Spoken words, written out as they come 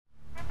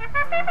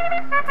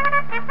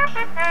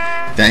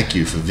Thank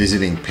you for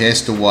visiting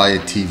Past the Wire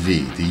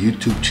TV, the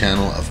YouTube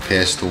channel of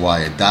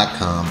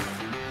PastTheWire.com.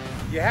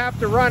 You have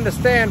to run to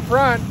stay in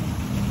front.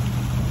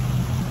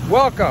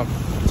 Welcome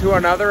to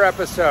another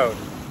episode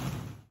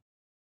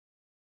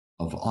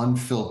of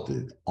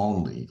Unfiltered,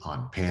 only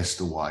on Past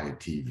the Wire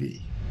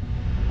TV.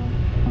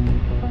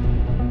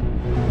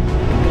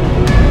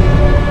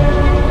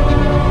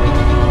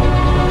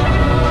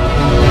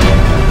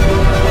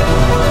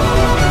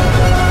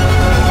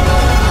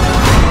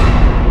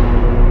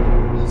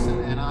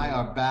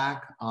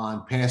 Back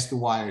on Past the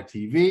Wire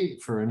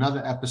TV for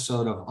another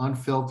episode of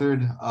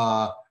Unfiltered.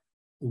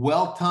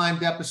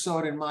 Well-timed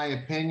episode, in my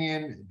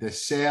opinion. The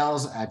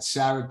sales at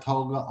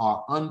Saratoga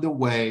are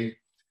underway.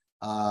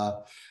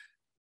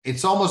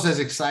 It's almost as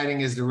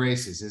exciting as the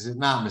races, is it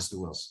not, Mr.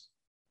 Wilson?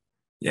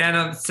 Yeah,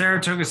 no, the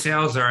Saratoga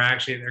sales are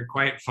they're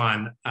quite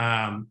fun.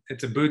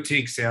 It's a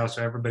boutique sale,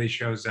 so everybody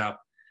shows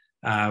up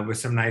with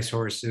some nice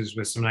horses,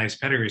 with some nice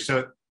pedigree.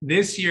 So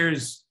this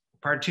year's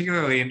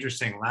particularly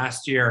interesting.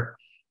 Last year,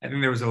 I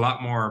think there was a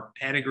lot more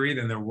pedigree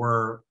than there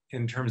were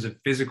in terms of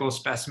physical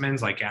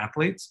specimens like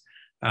athletes.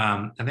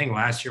 I think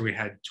last year we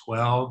had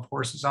 12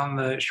 horses on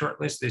the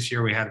short list. This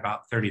year we had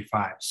about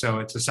 35. So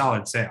it's a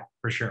solid sale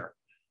for sure.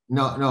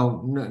 No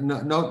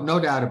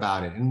doubt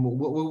about it. And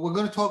we're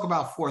going to talk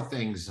about four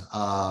things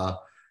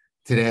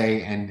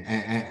today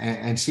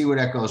and see where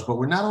that goes. But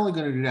we're not only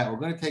going to do that, we're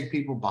going to take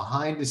people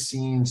behind the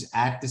scenes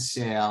at the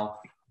sale.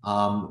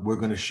 We're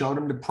going to show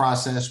them the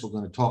process. We're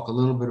going to talk a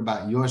little bit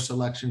about your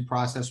selection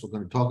process. We're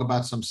going to talk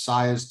about some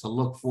sires to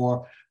look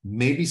for,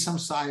 maybe some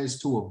sires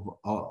to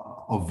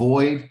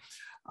avoid.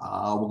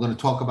 We're going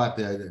to talk about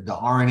the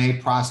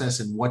RNA process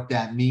and what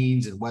that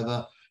means, and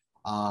whether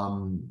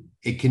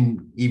it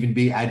can even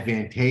be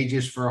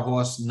advantageous for a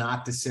horse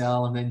not to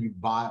sell and then you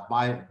buy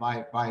it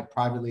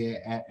privately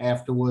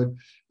afterward.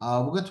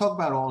 We're going to talk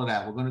about all of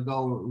that. We're going to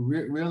go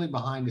really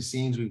behind the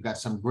scenes. We've got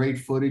some great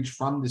footage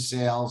from the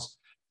sales.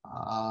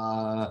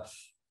 I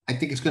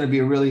think it's going to be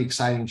a really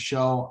exciting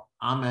show.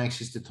 I'm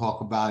anxious to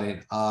talk about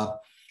it.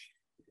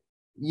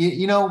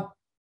 You know,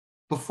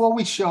 before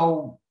we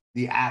show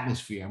the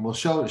atmosphere, and we'll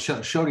show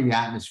the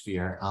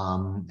atmosphere,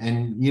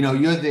 and you know,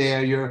 you're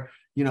there, you're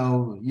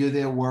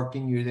there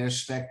working, you're there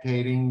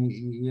spectating,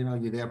 you know,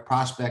 you're there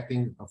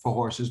prospecting for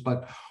horses.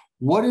 But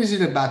what is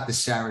it about the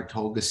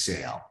Saratoga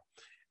sale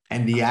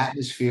and the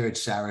atmosphere at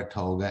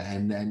Saratoga,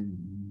 and then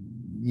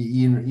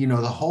you know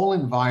the whole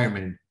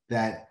environment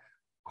that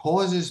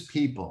causes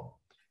people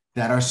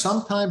that are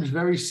sometimes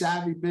very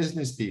savvy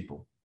business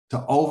people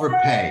to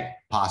overpay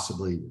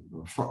possibly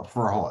for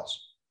a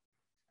horse?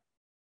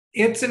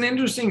 It's an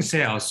interesting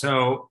sale.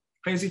 So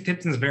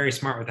Fasig-Tipton's very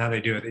smart with how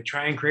they do it. They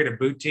try and create a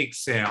boutique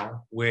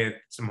sale with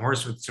some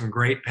horse with some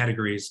great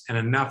pedigrees and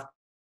enough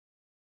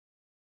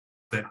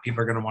that people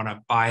are going to want to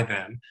buy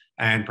them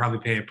and probably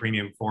pay a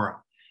premium for them.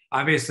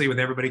 Obviously, with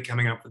everybody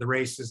coming up for the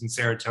races in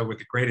Saratoga with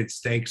the graded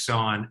stakes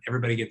on,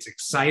 everybody gets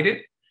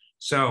excited.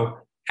 So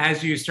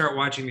as you start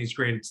watching these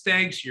graded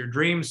stakes, your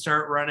dreams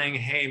start running.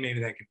 Hey, maybe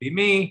that could be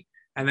me.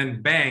 And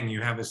then bang, you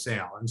have a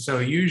sale. And so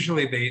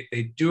usually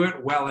they do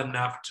it well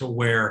enough to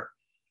where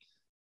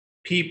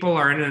people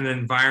are in an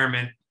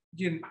environment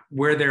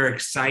where they're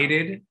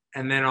excited.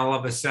 And then all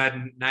of a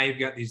sudden, now you've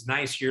got these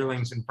nice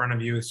yearlings in front of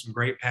you with some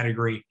great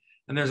pedigree.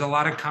 And there's a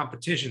lot of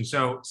competition.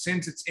 So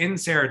since it's in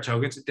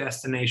Saratoga, it's a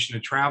destination to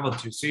travel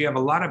to. So you have a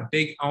lot of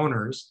big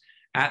owners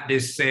at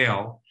this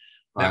sale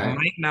that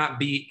might not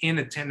be in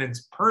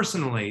attendance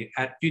personally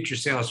at future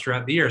sales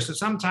throughout the year. So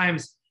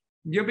sometimes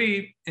you'll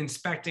be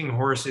inspecting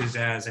horses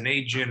as an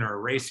agent or a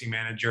racing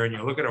manager, and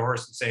you'll look at a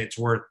horse and say it's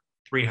worth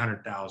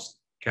 $300,000.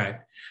 Okay.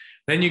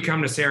 Then you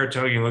come to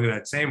Saratoga and you look at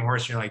that same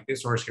horse, and you're like,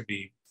 this horse could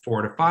be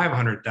 $400,000 to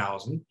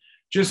 $500,000,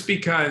 just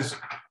because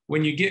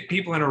when you get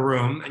people in a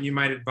room and you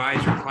might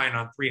advise your client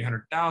on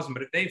 $300,000,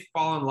 but if they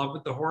fall in love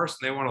with the horse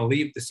and they want to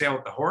leave the sale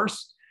with the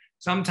horse,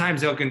 sometimes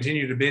they'll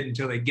continue to bid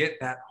until they get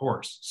that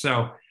horse.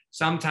 So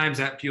sometimes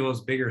that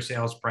fuels bigger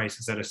sales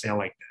prices at a sale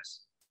like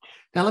this.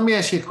 Now, let me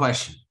ask you a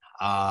question.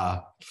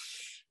 And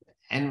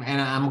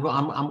I'm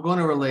going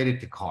to relate it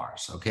to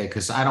cars, okay?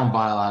 Because I don't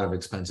buy a lot of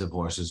expensive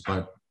horses,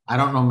 but I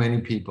don't know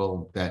many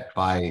people that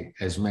buy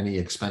as many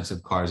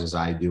expensive cars as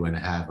I do and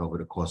have over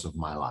the course of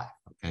my life,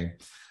 okay?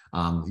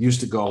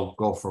 Used to go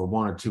for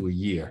one or two a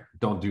year.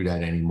 Don't do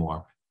that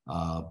anymore.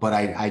 But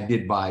I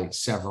did buy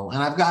several,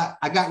 and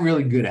I got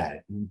really good at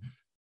it.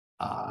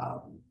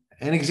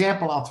 An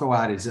example I'll throw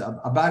out is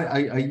about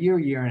a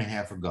year and a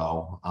half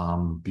ago,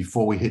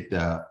 before we hit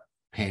the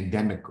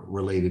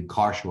pandemic-related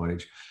car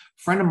shortage,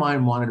 a friend of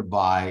mine wanted to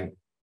buy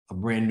a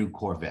brand new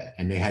Corvette,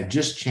 and they had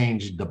just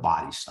changed the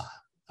body style,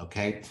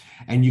 okay?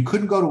 And you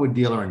couldn't go to a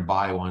dealer and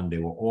buy one. They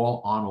were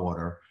all on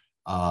order.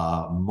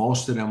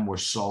 Most of them were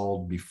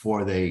sold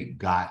before they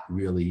got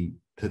really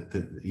to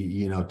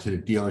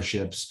the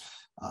dealerships,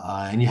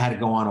 and you had to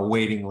go on a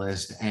waiting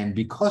list. And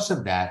because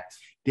of that,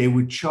 they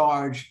would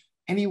charge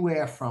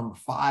anywhere from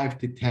 $5,000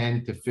 to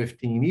 $10,000 to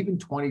 $15,000, even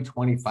 $20,000,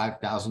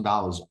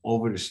 $25,000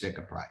 over the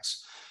sticker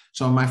price.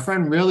 So my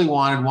friend really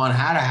wanted one,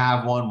 had to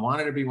have one,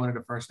 wanted to be one of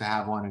the first to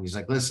have one. And he's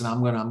like, listen,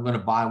 I'm gonna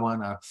buy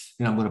one. I'm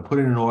gonna put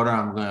it in order.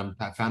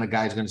 I found a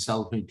guy who's gonna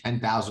sell it to me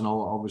 10,000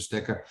 over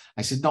sticker.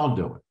 I said, don't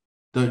do it.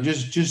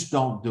 Just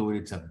don't do it.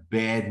 It's a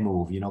bad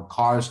move.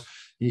 Cars,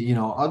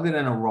 other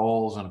than a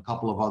Rolls and a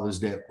couple of others,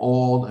 they're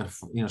all,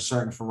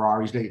 certain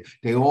Ferraris,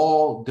 they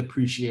all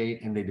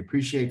depreciate, and they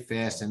depreciate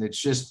fast. And it's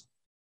just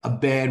a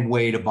bad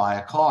way to buy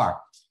a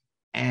car.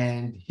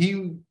 And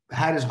he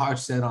had his heart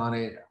set on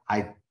it.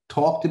 I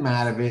talked him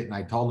out of it, and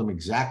I told him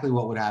exactly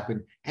what would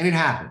happen, and it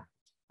happened.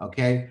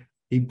 Okay.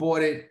 He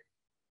bought it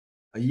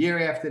a year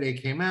after they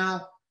came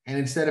out, and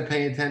instead of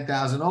paying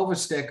 10,000 over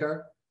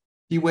sticker,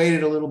 he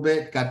waited a little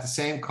bit, got the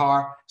same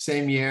car,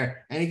 same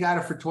year, and he got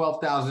it for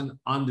 12,000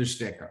 under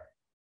sticker.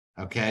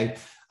 Okay.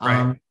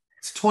 Right.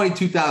 It's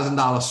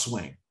 $22,000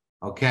 swing.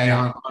 Okay.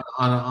 Yeah.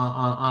 On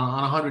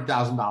a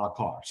 $100,000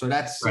 car. So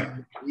that's, right.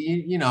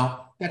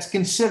 That's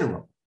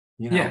considerable,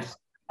 Yes.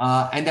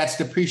 And that's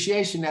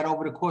depreciation that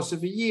over the course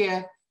of a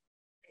year,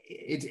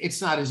 it's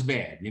not as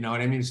bad. You know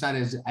what I mean? It's not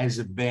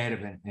as bad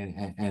of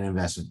an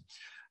investment.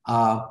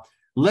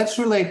 Let's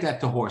relate that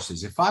to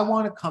horses. If I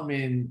want to come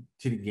in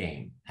to the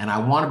game and I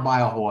want to buy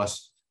a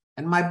horse,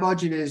 and my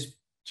budget is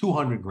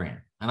 200 grand,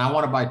 and I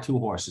want to buy two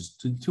horses,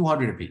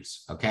 200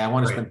 apiece. Okay. I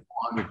want to spend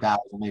 400,000,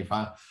 maybe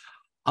five.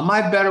 Am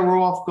I better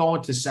off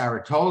going to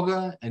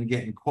Saratoga and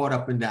getting caught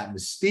up in that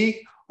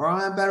mystique? Or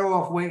am I better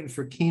off waiting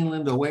for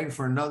Keeneland or waiting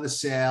for another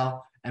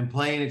sale and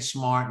playing it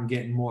smart and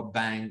getting more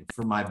bang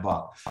for my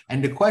buck?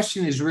 And the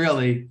question is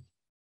really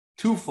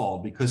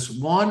twofold, because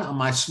one, am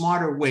I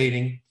smarter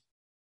waiting?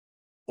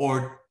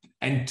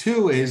 And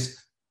two is,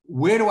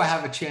 where do I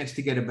have a chance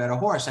to get a better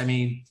horse? I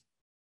mean,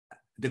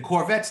 the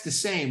Corvette's the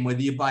same,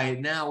 whether you buy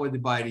it now or whether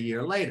you buy it a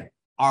year later.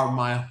 Are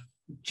my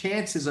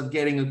chances of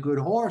getting a good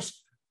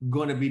horse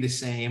going to be the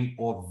same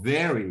or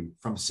vary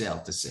from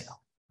sale to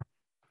sale?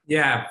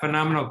 Yeah,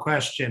 phenomenal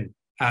question.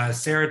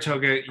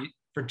 Saratoga,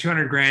 for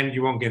 200 grand,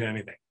 you won't get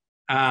anything.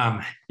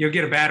 You'll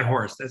get a bad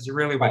horse. That's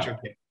really what you'll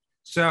get.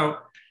 So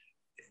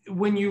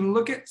when you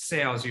look at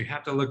sales, you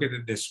have to look at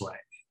it this way.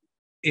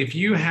 If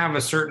you have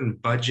a certain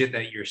budget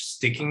that you're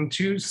sticking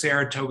to,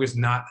 Saratoga is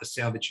not a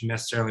sale that you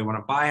necessarily want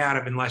to buy out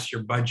of unless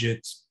your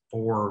budget's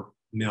 4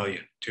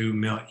 million, 2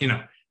 million.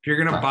 If you're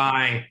going to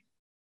buy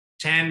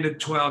 10 to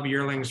 12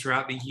 yearlings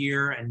throughout the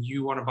year and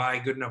you want to buy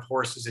good enough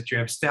horses that you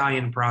have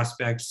stallion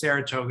prospects,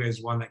 Saratoga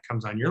is one that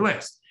comes on your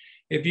list.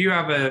 If you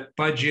have a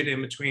budget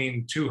in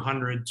between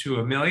 200 to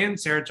 $1 million,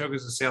 Saratoga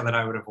is a sale that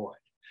I would avoid.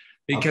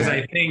 Because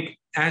I think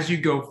as you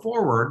go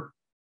forward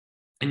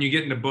and you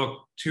get into book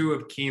 2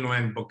 of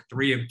Keeneland, book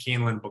 3 of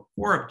Keeneland, book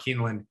 4 of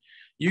Keeneland,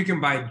 you can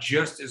buy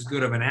just as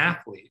good of an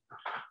athlete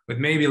with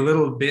maybe a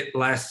little bit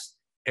less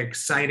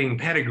exciting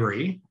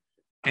pedigree,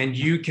 and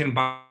you can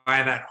buy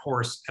that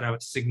horse at a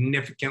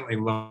significantly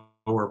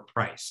lower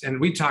price. And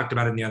we talked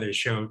about it in the other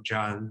show,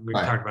 John. We've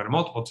talked about it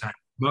multiple times.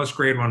 Most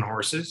grade 1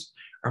 horses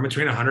are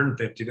between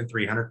 150 to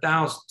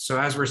 300,000. So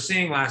as we're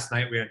seeing last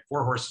night, we had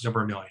 4 horses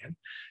over $1 million.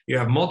 You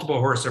have multiple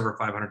horses over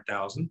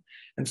 500,000.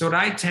 And so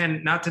I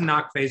tend not to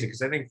knock Fasig,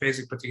 because I think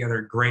Fasig put together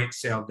a great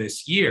sale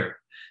this year.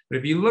 But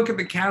if you look at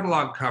the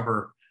catalog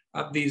cover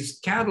of these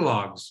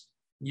catalogs,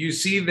 you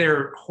see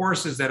their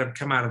horses that have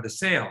come out of the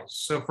sales.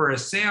 So for a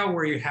sale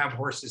where you have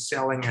horses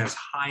selling as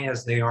high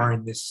as they are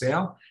in this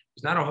sale,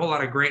 there's not a whole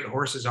lot of great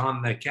horses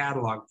on the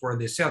catalog for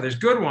this sale. There's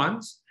good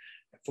ones.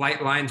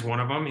 Flightline's one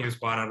of them. He was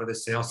bought out of the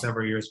sale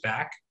several years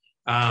back.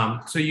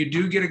 So you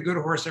do get a good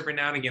horse every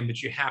now and again,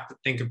 but you have to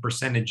think of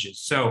percentages.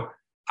 So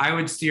I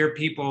would steer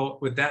people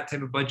with that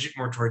type of budget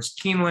more towards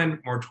Keeneland,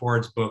 more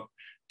towards book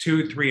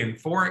 2, 3,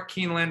 and 4 at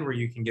Keeneland, where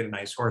you can get a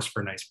nice horse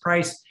for a nice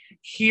price.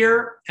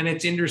 Here, and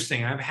it's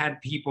interesting, I've had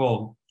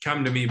people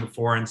come to me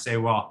before and say,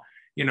 well,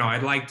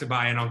 I'd like to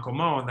buy an Uncle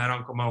Mo, and that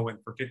Uncle Mo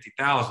went for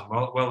 50,000.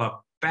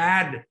 Well, a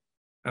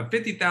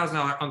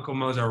 $50,000 Uncle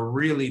Mo's a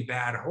really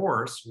bad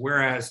horse,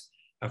 whereas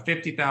a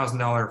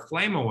 $50,000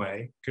 Flame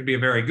Away could be a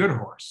very good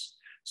horse.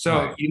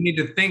 So you need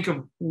to think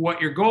of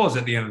what your goal is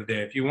at the end of the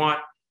day. If you want,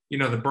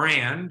 the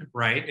brand,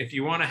 right? If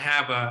you want to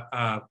have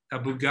a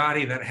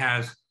Bugatti that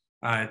has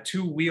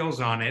 2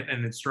 wheels on it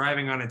and it's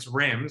driving on its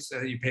rims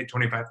that you paid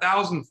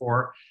 25,000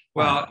 for,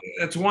 well,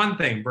 that's one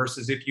thing,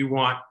 versus if you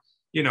want,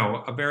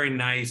 a very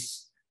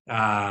nice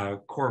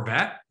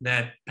Corvette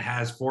that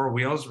has 4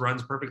 wheels,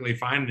 runs perfectly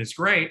fine, and is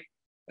great,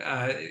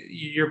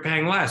 you're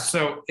paying less.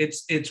 So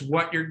it's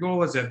what your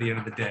goal is at the end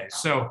of the day.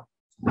 So,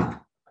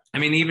 I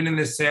mean, even in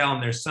this sale,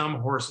 and there's some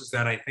horses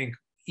that I think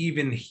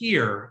even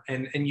here,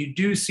 and you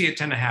do see it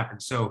tend to happen.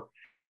 So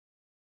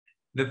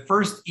the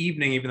first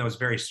evening, even though it was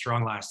very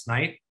strong last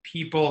night,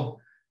 the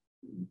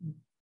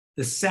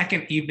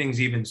second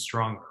evening's even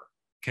stronger.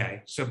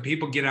 Okay. So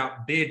people get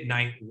outbid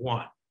night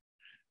 1,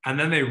 and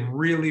then they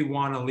really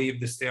want to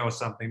leave the sale with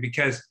something,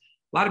 because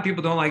a lot of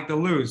people don't like to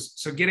lose.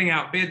 So getting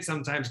outbid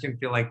sometimes can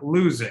feel like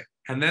losing.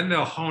 And then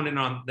they'll hone in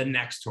on the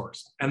next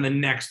horse and the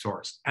next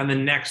horse and the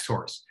next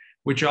horse,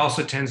 which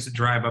also tends to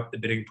drive up the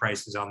bidding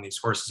prices on these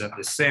horses at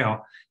the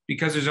sale,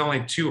 because there's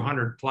only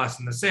 200 plus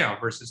in the sale,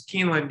 versus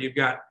Keeneland, you've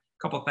got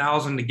couple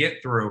thousand to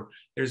get through,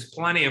 there's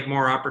plenty of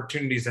more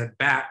opportunities at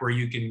bat where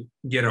you can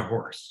get a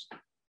horse.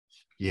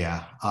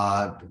 Yeah,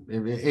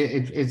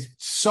 it's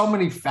so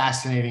many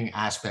fascinating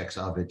aspects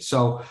of it.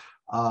 So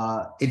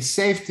it's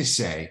safe to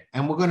say,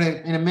 and we're going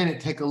to, in a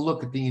minute, take a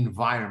look at the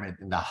environment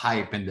and the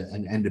hype and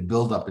the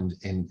buildup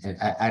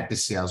at the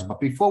sales. But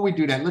before we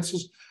do that, let's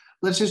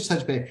just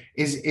touch base.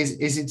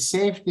 Is it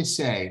safe to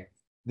say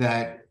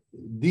that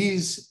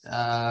these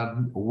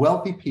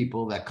wealthy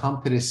people that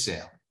come to this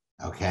sale,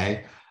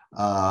 okay,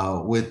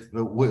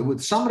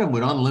 with some of them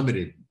with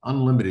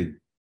unlimited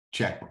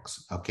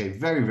checkbooks, okay,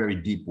 very, very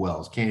deep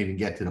wells, can't even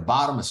get to the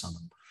bottom of some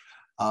of them.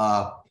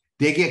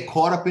 They get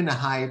caught up in the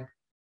hype,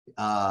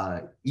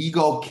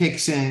 ego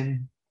kicks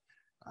in,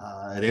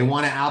 they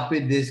want to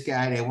outbid this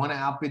guy, they want to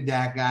outbid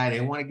that guy,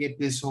 they want to get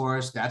this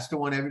horse, that's the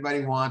one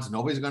everybody wants,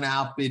 nobody's going to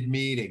outbid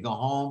me. They go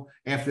home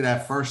after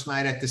that first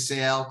night at the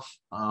sale.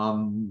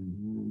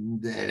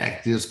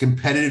 Those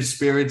competitive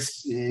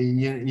spirits,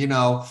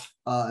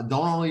 don't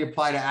only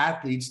apply to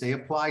athletes, they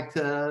apply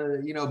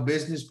to,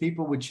 business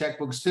people with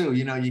checkbooks too.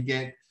 You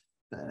get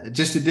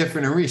just a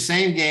different arena,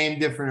 same game,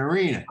 different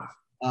arena.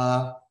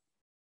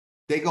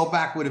 They go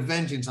back with a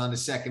vengeance on the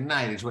second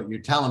night is what you're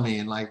telling me.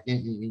 And like, I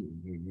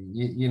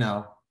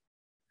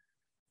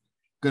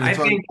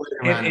think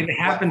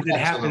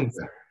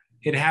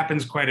it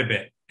happens quite a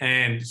bit.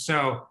 And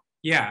so,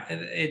 yeah,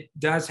 it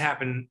does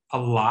happen a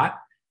lot.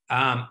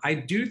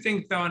 I do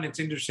think though, and it's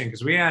interesting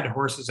because we had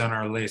horses on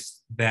our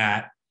list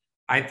that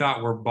I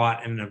thought were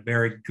bought in a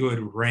very good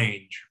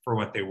range for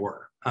what they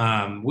were.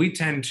 We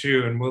tend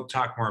to, and we'll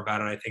talk more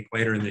about it, I think,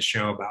 later in the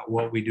show about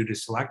what we do to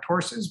select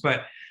horses.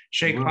 But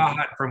Sheikh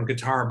Fahad from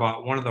Qatar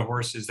bought one of the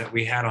horses that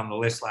we had on the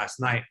list last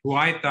night, who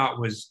I thought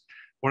was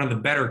one of the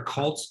better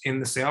colts in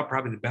the sale,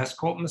 probably the best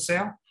colt in the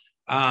sale.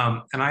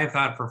 And I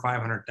thought for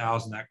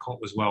 $500,000, that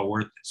colt was well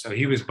worth it. So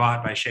he was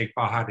bought by Sheikh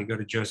Fahad to go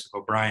to Joseph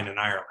O'Brien in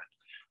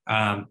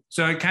Ireland.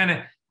 So it kind of,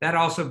 that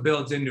also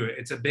builds into it.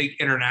 It's a big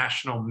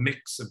international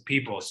mix of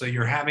people. So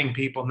you're having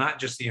people, not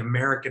just the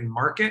American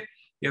market,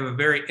 you have a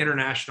very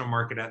international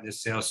market at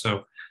this sale.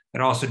 So it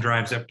also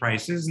drives up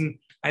prices. And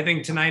I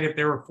think tonight, if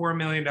there were $4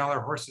 million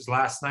horses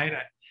last night,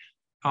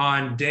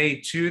 on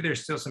day two,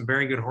 there's still some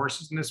very good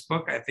horses in this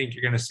book. I think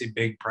you're going to see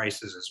big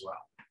prices as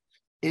well.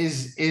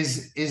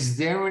 Is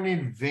there an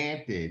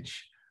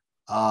advantage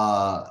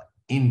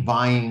in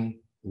buying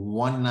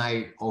one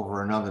night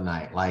over another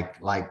night?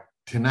 Like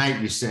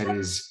tonight you said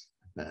is,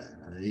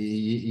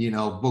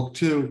 book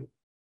two,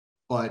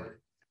 but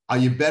are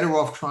you better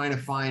off trying to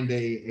find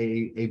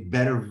a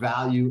better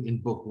value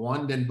in book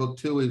one than book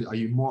two? Are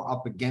you more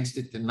up against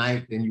it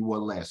tonight than you were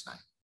last night?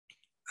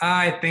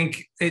 I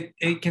think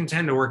it can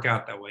tend to work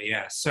out that way,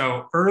 yeah.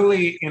 So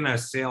early in a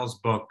sales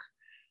book,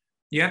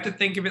 you have to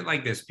think of it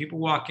like this. People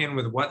walk in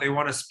with what they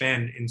want to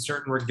spend in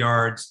certain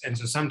regards. And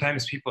so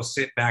sometimes people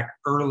sit back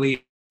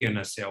early in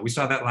a sale. We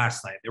saw that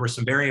last night. There were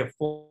some very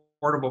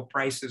affordable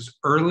prices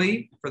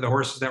early for the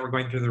horses that were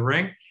going through the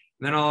ring.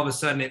 And then all of a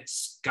sudden it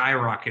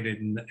skyrocketed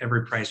and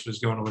every price was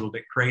going a little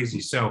bit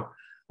crazy. So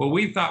what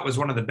we thought was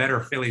one of the better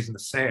fillies in the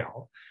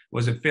sale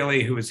was a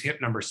filly who was hip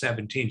number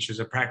 17. She was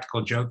a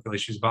Practical Joke filly.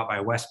 She was bought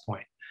by West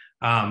Point.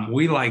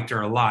 We liked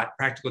her a lot.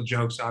 Practical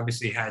Jokes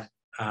obviously had,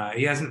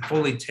 he hasn't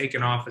fully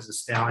taken off as a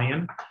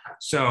stallion.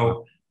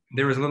 So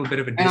there was a little bit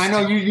of a distance. And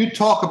I know you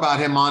talk about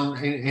him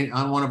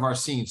on one of our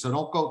scenes. So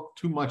don't go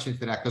too much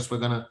into that because we're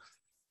going to.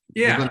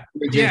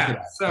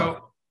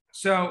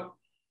 So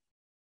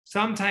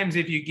sometimes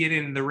if you get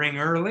in the ring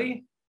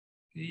early,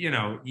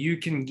 you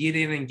can get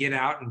in and get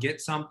out and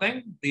get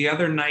something. The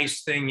other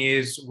nice thing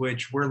is,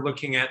 which we're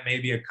looking at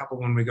maybe a couple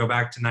when we go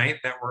back tonight,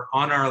 that were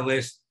on our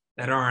list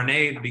that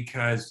RNA'd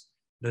because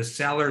the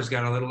sellers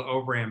got a little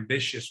over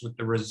ambitious with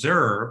the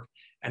reserve.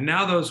 And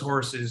now those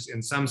horses in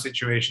some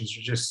situations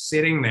are just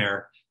sitting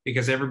there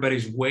because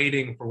everybody's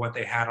waiting for what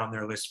they had on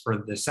their list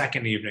for the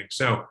second evening.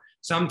 So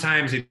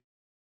sometimes if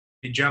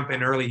you jump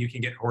in early, you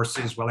can get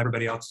horses while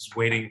everybody else is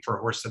waiting for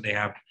a horse that they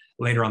have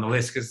later on the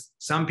list, because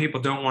some people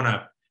don't want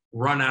to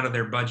run out of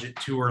their budget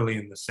too early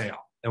in the sale.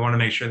 They want to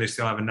make sure they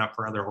still have enough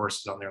for other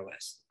horses on their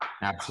list.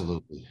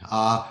 Absolutely.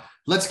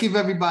 Let's give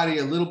everybody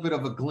a little bit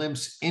of a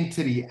glimpse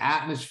into the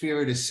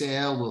atmosphere of the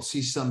sale. We'll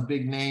see some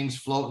big names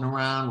floating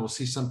around. We'll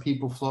see some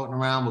people floating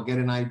around. We'll get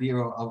an idea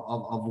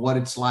of what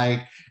it's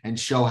like and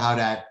show how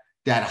that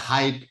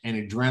hype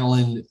and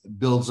adrenaline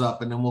builds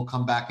up. And then we'll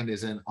come back and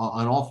there's an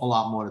awful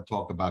lot more to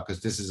talk about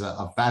because this is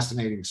a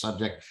fascinating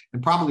subject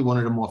and probably one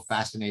of the more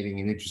fascinating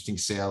and interesting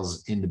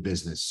sales in the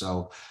business.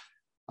 So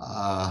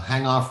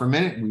hang on for a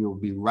minute. We will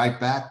be right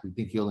back. We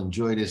think you'll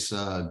enjoy this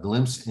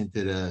glimpse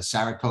into the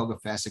Saratoga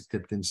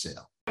Fasig-Tipton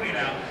Sale.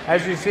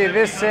 As you see,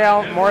 this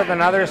sale, more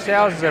than other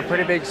sales, is a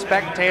pretty big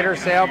spectator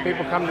sale.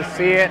 People come to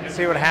see it and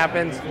see what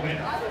happens.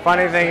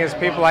 Funny thing is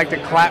people like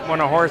to clap when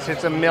a horse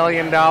hits $1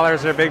 million,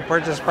 their big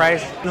purchase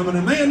price. I'm at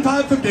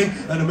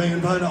 $1,550,000 and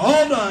 $1,500,000.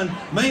 All done.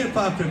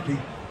 $1,550,000.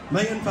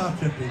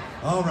 $1,550,000.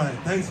 All right.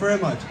 Thanks very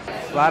much.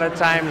 A lot of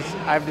times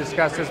I've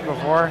discussed this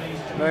before.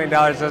 $1 million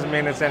doesn't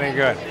mean it's any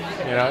good.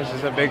 It's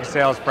just a big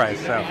sales price.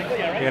 So,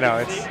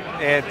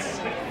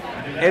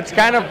 it's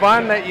kind of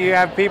fun that you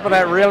have people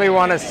that really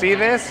want to see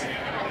this.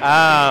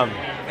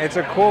 It's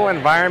a cool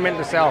environment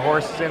to sell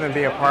horses in and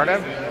be a part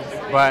of,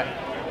 but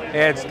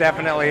it's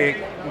definitely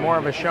more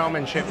of a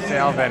showmanship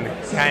sale than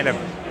kind of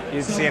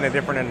you'd see in a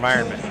different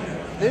environment.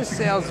 This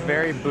sale's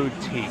very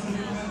boutique,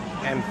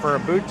 and for a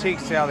boutique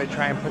sale, they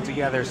try and put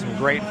together some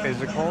great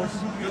physicals.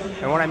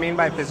 And what I mean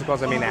by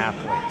physicals, I mean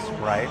athletes,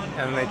 right?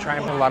 And they try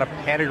and put a lot of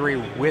pedigree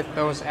with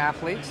those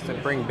athletes to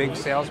bring big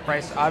sales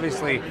price.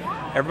 Obviously,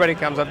 everybody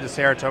comes up to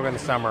Saratoga in the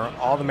summer.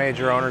 All the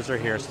major owners are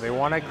here, so they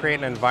want to create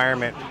an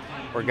environment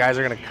where guys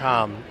are going to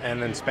come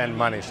and then spend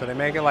money. So they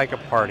make it like a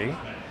party,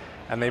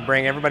 and they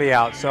bring everybody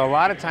out. So a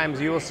lot of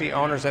times you will see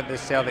owners at this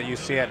sale that you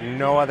see at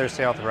no other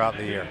sale throughout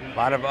the year. A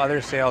lot of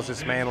other sales,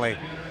 it's mainly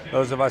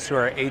those of us who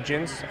are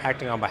agents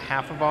acting on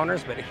behalf of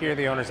owners, but here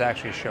the owners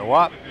actually show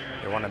up,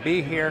 they want to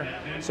be here.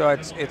 So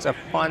it's a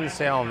fun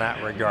sale in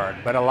that regard.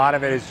 But a lot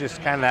of it is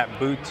just kind of that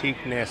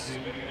boutique-ness.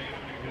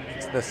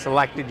 It's the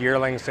selected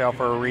yearling sale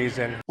for a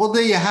reason. Well,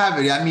 there you have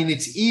it. I mean,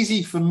 it's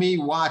easy for me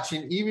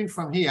watching, even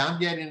from here. I'm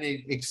getting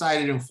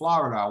excited in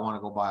Florida. I want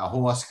to go buy a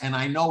horse, and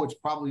I know it's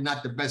probably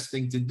not the best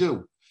thing to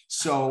do.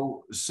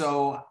 So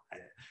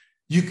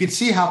you could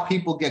see how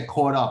people get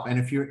caught up. And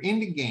if you're in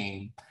the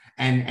game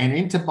and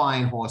into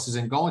buying horses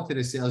and going to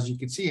the sales, you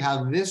can see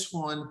how this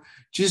one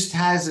just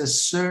has a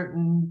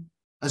certain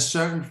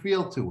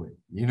feel to it.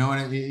 You know what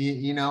I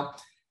mean? You know.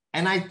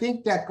 And I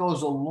think that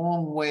goes a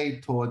long way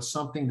towards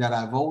something that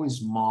I've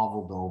always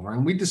marveled over.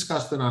 And we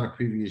discussed it on a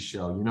previous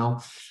show. You know,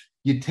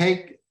 you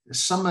take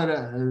some of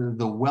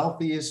the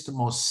wealthiest,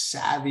 most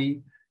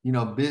savvy, you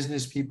know,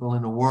 business people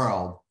in the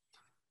world,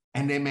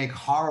 and they make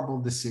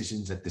horrible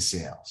decisions at the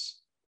sales.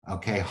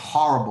 Okay,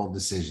 horrible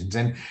decisions.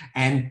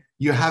 And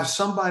you have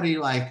somebody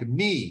like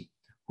me,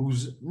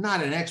 who's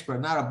not an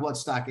expert, not a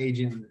bloodstock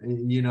agent,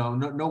 you know,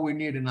 nowhere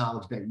near the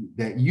knowledge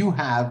that you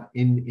have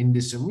in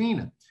this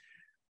arena.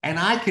 And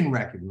I can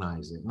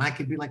recognize it. And I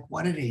could be like,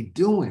 what are they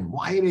doing?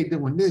 Why are they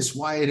doing this?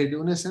 Why are they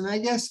doing this? And I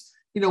guess,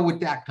 you know, with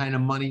that kind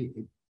of money,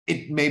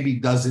 it maybe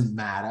doesn't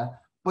matter.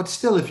 But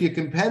still, if you're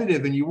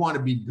competitive and you want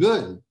to be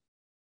good,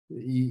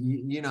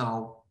 you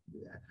know,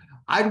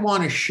 I'd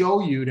want to show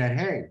you that,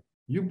 hey,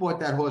 you bought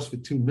that horse for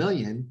 $2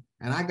 million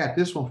and I got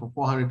this one for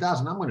 $400,000.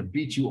 I'm going to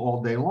beat you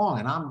all day long,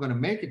 and I'm going to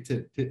make it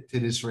to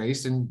this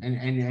race, and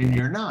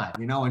you're not,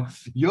 you know, and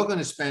you're going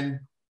to spend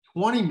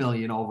 $20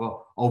 million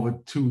over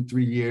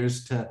 2-3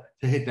 years to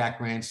hit that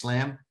Grand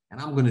Slam, and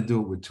I'm going to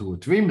do it with $2 or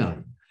 $3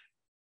 million.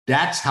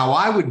 That's how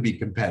I would be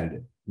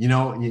competitive, you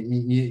know.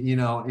 You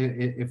know,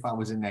 if I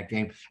was in that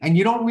game. And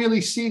you don't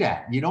really see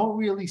that. You don't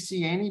really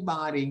see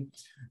anybody.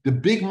 The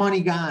big money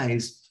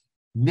guys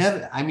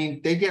never. I mean,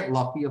 they get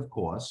lucky, of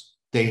course.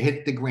 They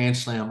hit the Grand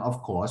Slam,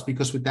 of course,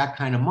 because with that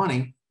kind of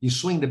money, you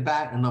swing the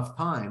bat enough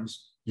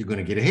times, you're going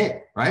to get a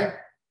hit, right?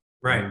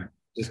 Right. And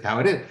just how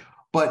it is.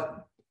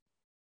 But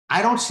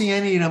I don't see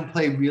any of them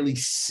play really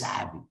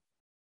savvy.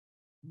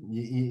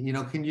 You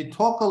know, can you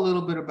talk a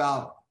little bit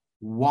about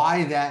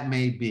why that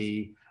may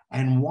be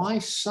and why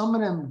some of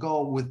them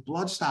go with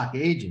bloodstock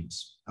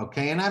agents?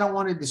 Okay, and I don't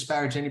want to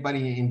disparage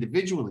anybody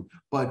individually,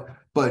 but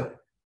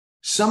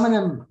some of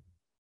them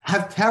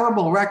have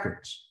terrible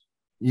records.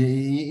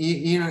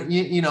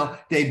 You know,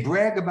 they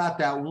brag about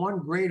that one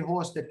great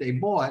horse that they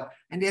bought,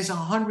 and there's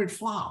 100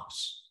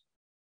 flops.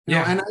 You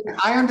know, and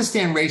I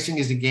understand racing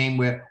is a game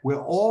where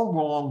we're all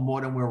wrong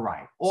more than we're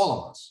right,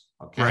 all of us.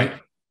 Okay, right.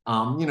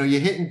 You know, you're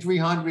hitting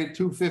 300,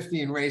 250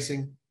 in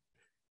racing,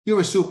 you're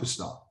a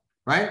superstar,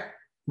 right?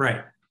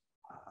 Right.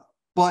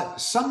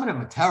 But some of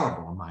them are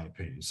terrible, in my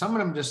opinion. Some of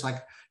them just like,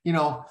 you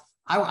know,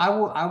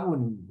 I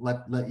wouldn't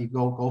let you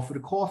go for the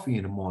coffee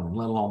in the morning,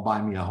 let alone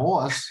buy me a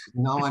horse.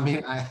 You know, I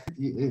mean,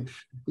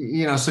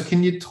 you know, so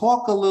can you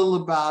talk a little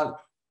about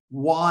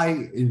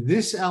why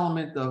this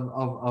element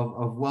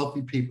of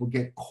wealthy people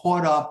get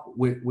caught up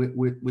with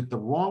the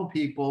wrong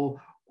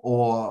people,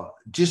 or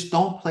just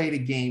don't play the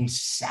game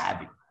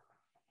savvy?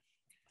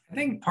 I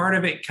think part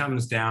of it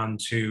comes down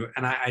to,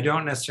 and I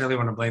don't necessarily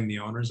want to blame the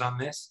owners on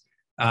this.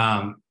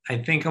 I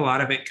think a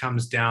lot of it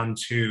comes down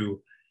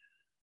to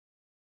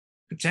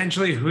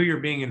potentially who you're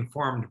being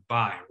informed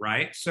by,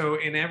 right? So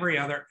in every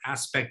other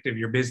aspect of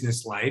your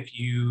business life,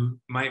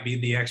 you might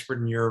be the expert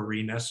in your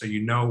arena, so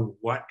you know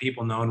what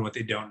people know and what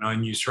they don't know,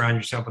 and you surround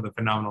yourself with a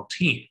phenomenal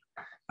team.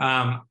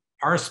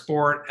 Our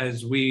sport,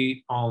 as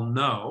we all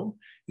know,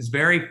 is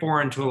very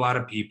foreign to a lot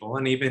of people,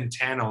 and even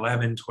 10,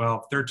 11,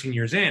 12, 13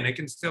 years in, it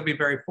can still be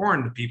very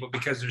foreign to people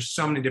because there's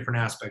so many different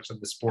aspects of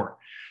the sport.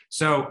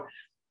 So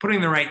putting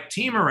the right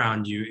team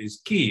around you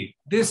is key.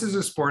 This is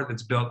a sport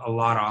that's built a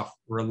lot off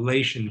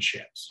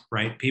relationships,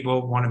 right?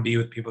 People want to be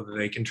with people that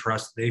they can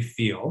trust, they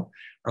feel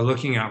are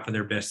looking out for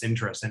their best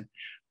interests. And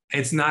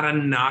it's not a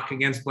knock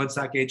against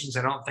bloodstock agents.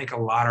 I don't think a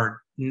lot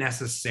are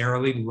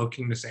necessarily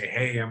looking to say,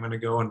 hey, I'm going to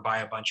go and buy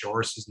a bunch of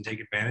horses and take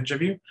advantage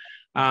of you.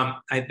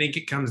 I think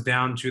it comes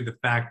down to the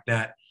fact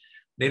that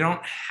they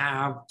don't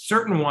have,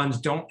 certain ones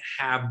don't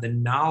have the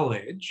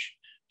knowledge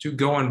to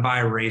go and buy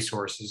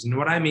racehorses. And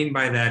what I mean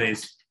by that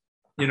is,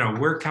 you know,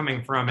 we're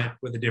coming from it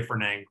with a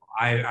different angle.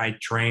 I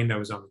trained, I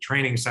was on the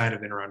training side.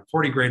 I've been around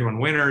 40 grade one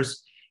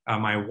winners.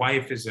 My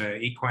wife is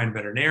an equine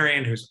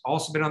veterinarian who's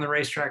also been on the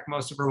racetrack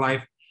most of her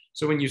life.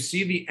 So when you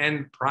see the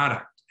end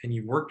product and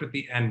you've worked with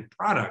the end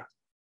product,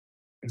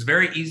 it's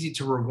very easy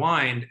to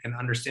rewind and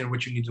understand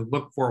what you need to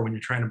look for when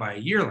you're trying to buy a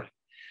yearling.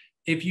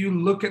 If you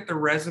look at the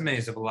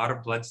resumes of a lot of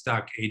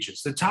bloodstock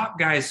agents, the top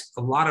guys,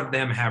 a lot of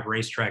them have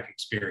racetrack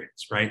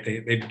experience, right?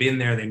 They've been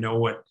there, they know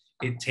what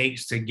it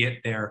takes to get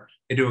there,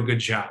 they do a good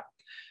job.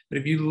 But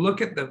if you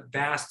look at the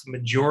vast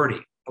majority,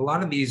 a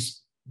lot of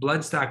these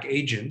bloodstock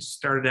agents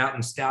started out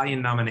in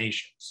stallion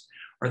nominations,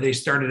 or they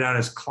started out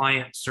as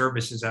client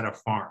services at a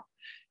farm.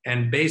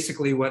 And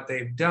basically what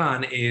they've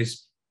done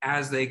is,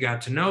 as they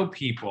got to know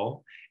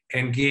people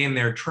and gain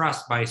their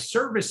trust by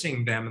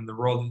servicing them in the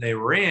role that they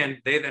were in,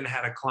 they then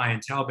had a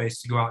clientele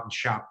base to go out and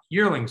shop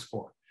yearlings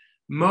for.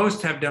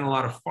 Most have done a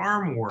lot of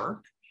farm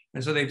work,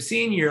 and so they've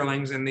seen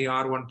yearlings and the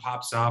odd one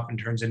pops off and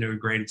turns into a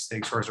graded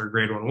stakes horse or a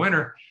grade one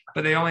winner,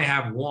 but they only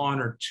have one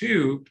or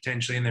two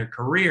potentially in their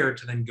career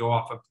to then go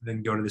off of, to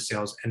then go to the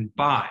sales and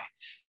buy.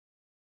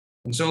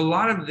 And so a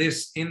lot of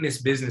this in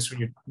this business, when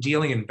you're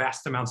dealing in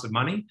vast amounts of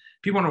money,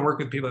 people want to work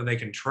with people that they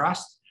can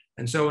trust.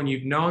 And so when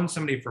you've known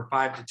somebody for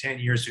 5 to 10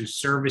 years who's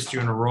serviced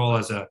you in a role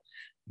as a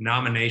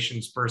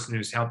nominations person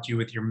who's helped you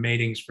with your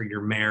matings for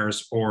your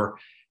mares, or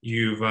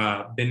you've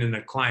been in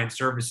a client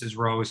services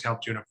role who's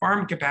helped you in a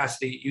farm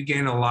capacity, you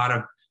gain a lot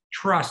of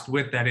trust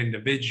with that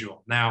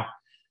individual. Now,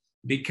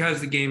 because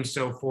the game's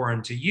so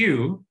foreign to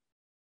you,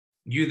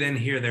 you then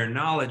hear their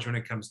knowledge when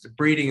it comes to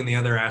breeding and the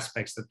other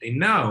aspects that they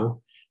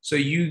know. So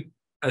you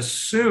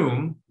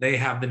assume they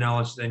have the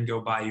knowledge to then go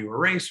buy you a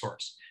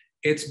racehorse.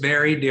 It's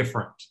very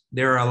different.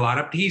 There are a lot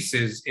of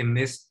pieces in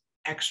this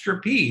extra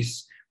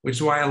piece, which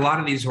is why a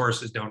lot of these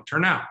horses don't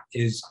turn out,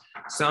 is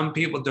some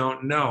people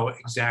don't know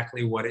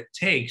exactly what it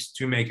takes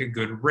to make a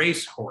good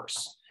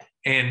racehorse.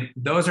 And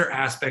those are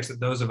aspects that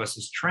those of us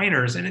as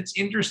trainers, and it's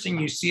interesting,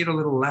 you see it a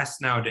little less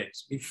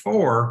nowadays.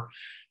 Before,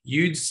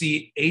 you'd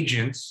see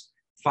agents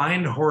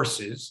find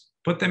horses,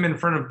 put them in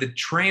front of the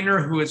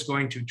trainer who is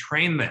going to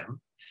train them,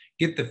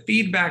 get the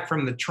feedback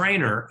from the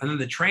trainer, and then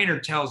the trainer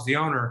tells the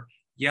owner,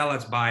 yeah,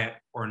 let's buy it,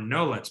 or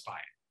no, let's buy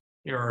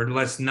it, or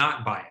let's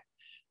not buy it.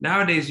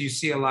 Nowadays, you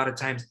see a lot of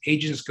times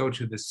agents go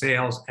to the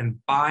sales and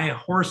buy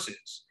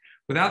horses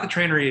without the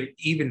trainer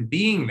even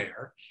being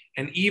there.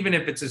 And even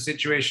if it's a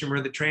situation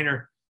where the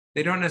trainer,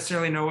 they don't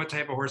necessarily know what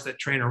type of horse that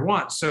trainer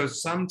wants. So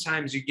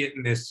sometimes you get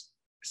in this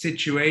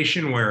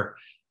situation where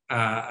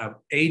an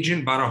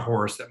agent bought a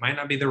horse that might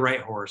not be the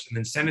right horse and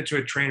then send it to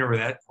a trainer where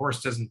that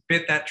horse doesn't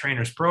fit that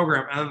trainer's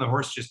program, and then the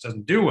horse just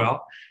doesn't do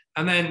well.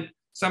 And then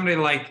somebody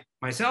like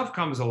myself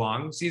comes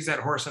along, sees that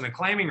horse in a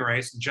claiming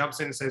race and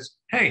jumps in and says,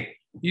 hey,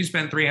 you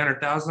spent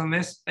 $300,000 on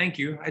this. Thank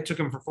you. I took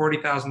him for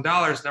 $40,000.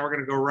 Now we're going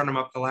to go run him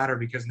up the ladder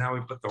because now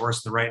we put the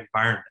horse in the right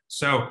environment.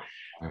 So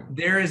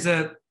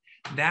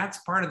that's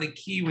part of the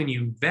key when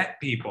you vet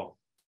people.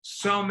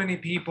 So many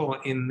people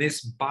in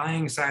this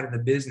buying side of the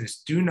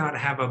business do not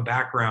have a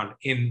background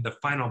in the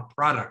final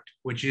product,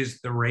 which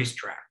is the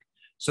racetrack.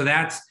 So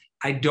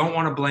I don't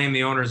want to blame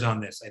the owners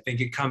on this. I think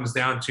it comes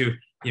down to,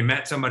 you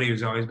met somebody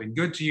who's always been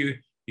good to you.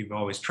 You've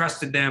always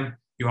trusted them.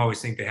 You always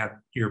think they have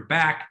your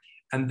back,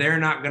 and they're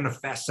not going to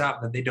fess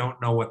up that they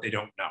don't know what they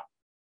don't know.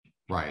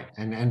 Right.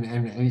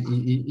 And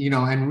you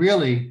know, and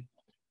really,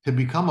 to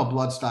become a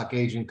bloodstock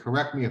agent,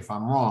 correct me if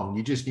I'm wrong,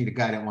 you just need a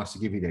guy that wants to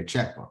give you their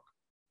checkbook.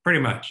 Pretty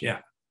much, yeah.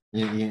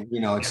 You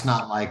know, it's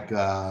not like,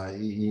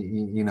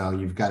 you know,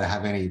 you've got to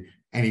have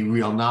any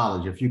real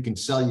knowledge. If you can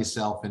sell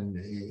yourself and,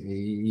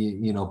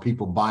 you know,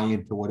 people buy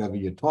into whatever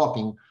you're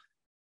talking,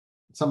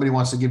 somebody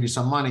wants to give you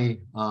some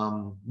money,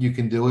 you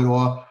can do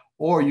it.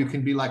 Or you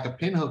can be like a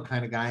pinhook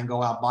kind of guy and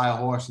go out, buy a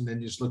horse, and then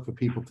just look for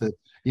people to,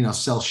 you know,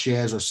 sell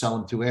shares or sell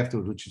them to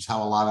afterwards, which is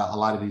how a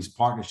lot of these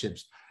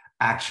partnerships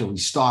actually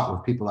start,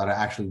 with people that are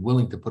actually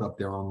willing to put up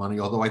their own money.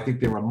 Although I think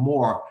there are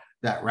more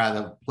that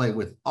rather play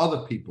with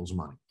other people's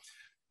money.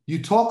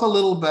 You talk a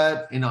little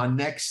bit in our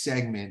next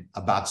segment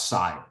about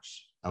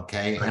sires,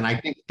 okay? Right. And I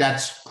think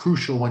that's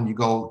crucial when you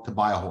go to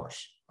buy a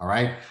horse, all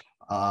right?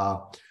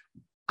 I'll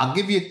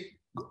give you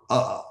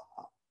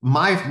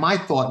my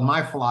thought,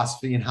 my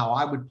philosophy, and how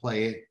I would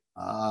play it,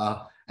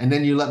 and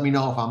then you let me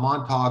know if I'm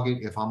on target,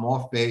 if I'm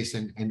off base,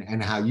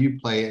 and how you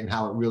play it and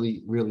how it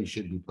really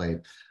should be played.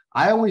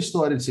 I always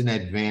thought it's an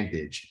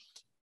advantage,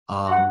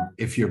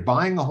 if you're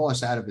buying a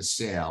horse out of a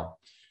sale,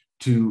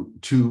 to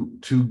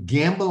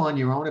gamble on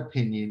your own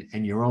opinion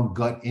and your own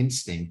gut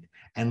instinct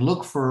and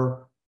look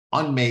for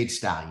unmade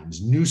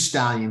stallions, new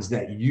stallions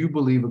that you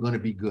believe are going to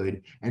be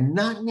good, and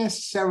not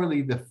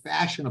necessarily the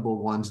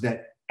fashionable ones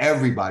that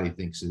everybody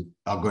thinks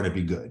are going to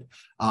be good.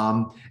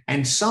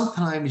 And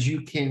sometimes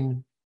you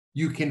can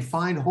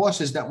find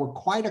horses that were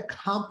quite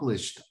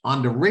accomplished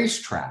on the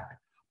racetrack,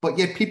 but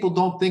yet people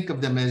don't think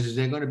of them as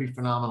they're going to be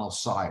phenomenal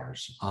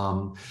sires.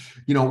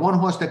 You know, one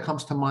horse that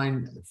comes to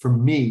mind for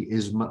me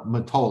is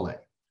Matole,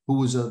 who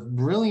was a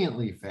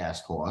brilliantly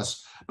fast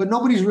horse, but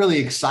nobody's really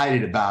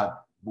excited about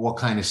what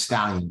kind of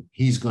stallion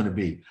he's going to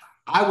be.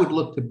 I would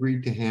look to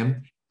breed to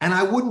him. And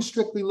I wouldn't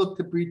strictly look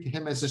to breed to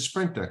him as a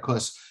sprinter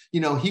because, he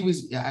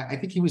was, I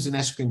think he was an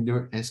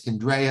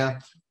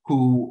Escandrea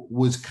who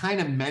was kind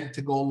of meant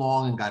to go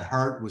along and got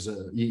hurt, was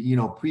a,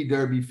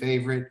 pre-Derby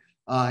favorite.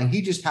 And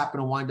he just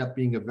happened to wind up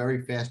being a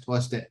very fast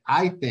horse that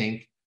I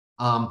think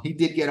he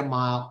did get a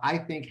mile. I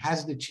think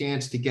has the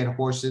chance to get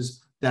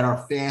horses that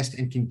are fast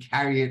and can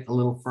carry it a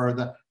little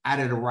further out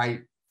of the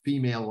right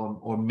female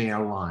or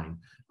male line.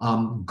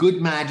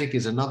 Good Magic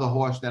is another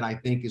horse that I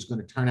think is going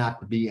to turn out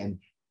to be an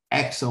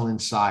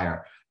excellent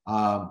sire.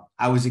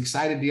 I was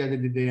excited the other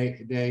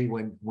day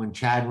when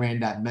Chad ran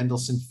that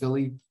Mendelssohn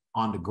filly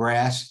on the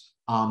grass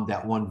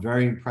that won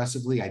very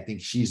impressively. I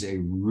think she's a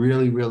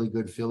really, really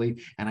good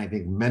filly. And I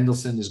think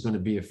Mendelssohn is going to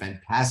be a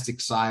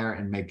fantastic sire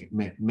and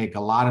make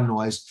a lot of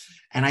noise.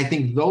 And I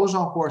think those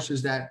are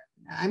horses that,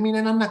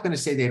 and I'm not going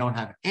to say they don't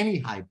have any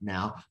hype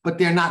now, but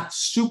they're not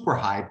super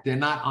hyped. They're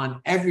not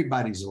on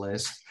everybody's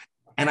list.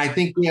 And I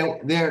think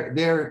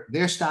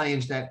they're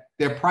stallions that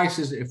their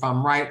prices, if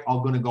I'm right,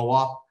 are going to go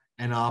up,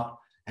 and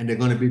they're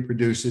going to be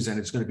producers, and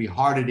it's going to be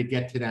harder to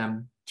get to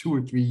them 2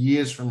 or 3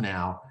 years from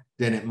now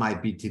than it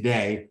might be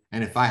today.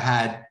 And if I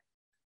had,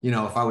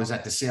 if I was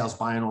at the sales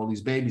buying all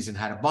these babies and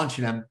had a bunch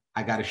of them,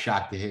 I got a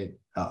shot to hit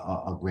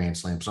a grand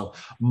slam. So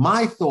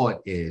my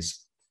thought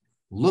is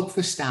look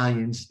for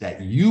stallions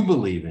that you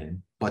believe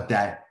in, but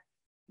that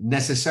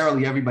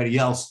necessarily everybody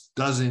else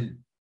doesn't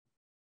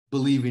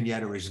believe in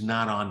yet or is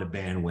not on the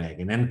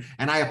bandwagon.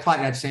 And I apply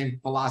that same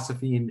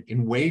philosophy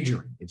in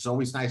wagering. It's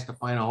always nice to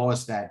find a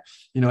horse that,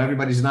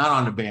 everybody's not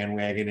on the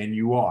bandwagon and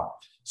you are.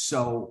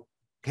 So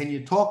can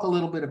you talk a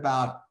little bit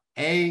about,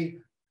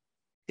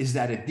 is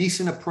that a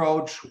decent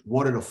approach?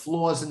 What are the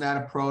flaws in that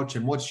approach?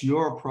 And what's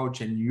your approach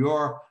and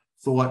your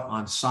thought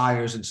on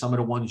sires and some of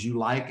the ones you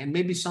like, and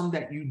maybe some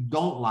that you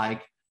don't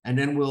like? And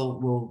then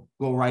we'll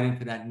go right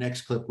into that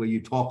next clip where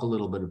you talk a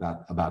little bit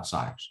about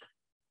sires.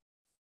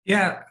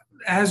 Yeah,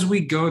 as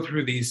we go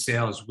through these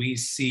sales, we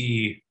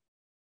see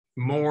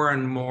more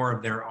and more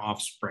of their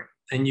offspring,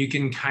 and you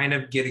can kind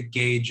of get a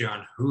gauge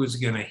on who's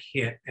going to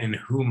hit and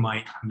who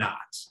might not.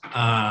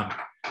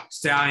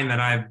 Stallion that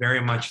I've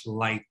very much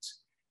liked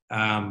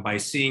by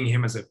seeing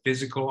him as a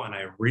physical, and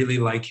I really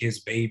like his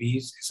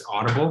babies, is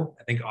Audible.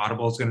 I think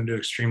Audible is going to do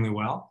extremely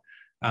well.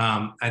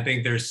 I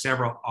think there's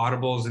several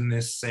Audibles in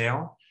this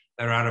sale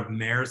that are out of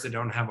mares that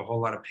don't have a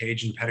whole lot of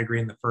page and pedigree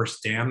in the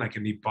first dam that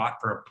can be bought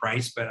for a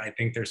price, but I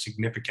think they're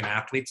significant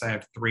athletes. I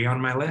have 3 on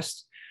my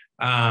list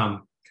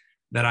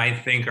that I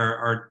think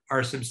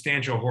are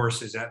substantial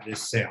horses at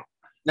this sale.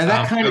 Now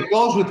that kind of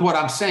goes with what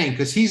I'm saying,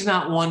 because he's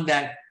not one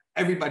that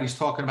everybody's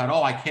talking about,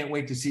 oh, I can't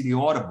wait to see the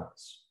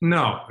Audibles.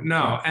 No.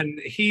 And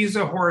he's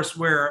a horse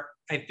where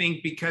I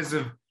think because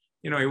of,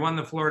 he won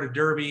the Florida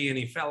Derby and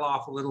he fell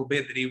off a little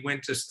bit, that he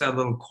went to stud a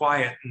little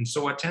quiet. And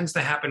so what tends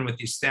to happen with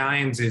these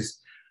stallions is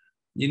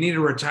you need to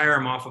retire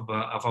them off of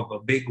a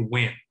big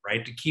win,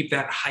 right? To keep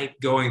that hype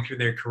going through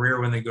their career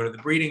when they go to the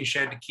breeding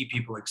shed, to keep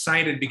people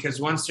excited, because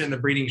once they're in the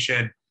breeding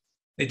shed,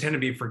 they tend to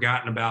be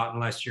forgotten about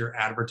unless you're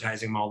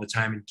advertising them all the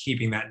time and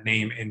keeping that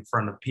name in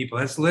front of people.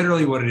 That's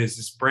literally what it is.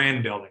 It's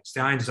brand building.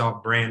 Stallions is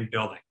all brand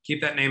building.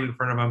 Keep that name in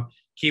front of them.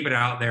 Keep it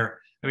out there.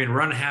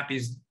 Run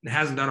Happy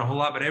hasn't done a whole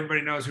lot, but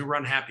everybody knows who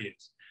Run Happy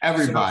is.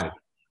 Everybody.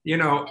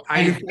 So,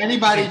 if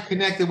anybody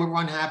connected with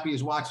Run Happy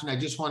is watching, I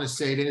just want to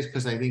say this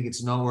because I think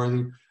it's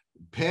noteworthy.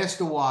 Past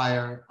the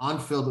Wire,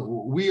 Unfiltered,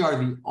 we are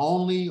the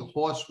only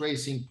horse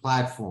racing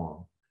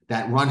platform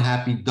that Run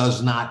Happy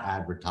does not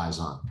advertise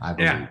on, I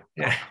believe.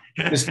 Yeah.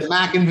 Mr.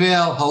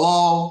 McInville,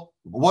 hello.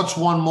 What's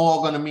one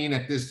more going to mean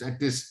at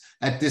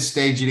this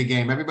stage of the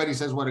game? Everybody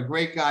says what a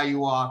great guy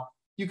you are.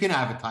 You can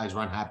advertise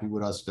Run Happy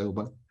with us too,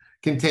 but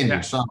continue.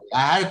 Yeah. Sorry,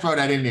 I had to throw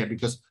that in there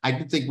because I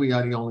do think we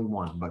are the only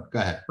one. But go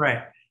ahead.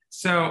 Right.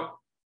 So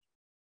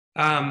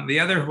the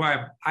other who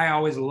I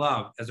always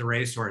loved as a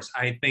racehorse,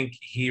 I think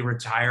he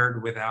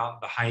retired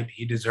without the hype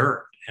he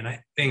deserved. And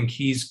I think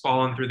he's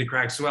fallen through the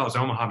cracks as well as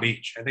Omaha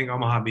Beach. I think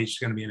Omaha Beach is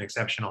going to be an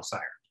exceptional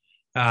sire.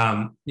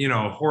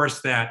 A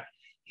horse that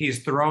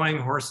he's throwing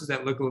horses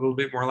that look a little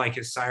bit more like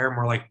his sire,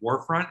 more like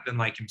Warfront than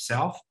like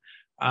himself.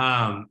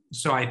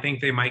 So I think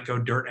they might go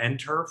dirt and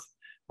turf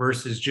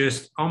versus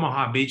just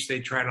Omaha Beach. They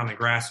tried on the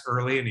grass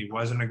early and he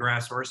wasn't a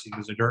grass horse. He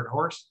was a dirt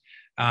horse.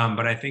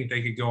 But I think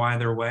they could go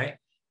either way.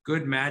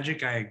 Good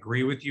Magic, I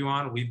agree with you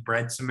on. We've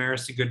bred some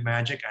mares to Good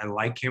Magic. I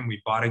like him. We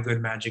bought a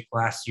Good Magic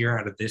last year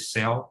out of this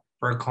sale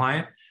for a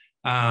client.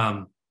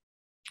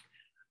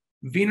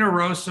 Vina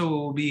Rosa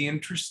will be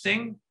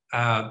interesting.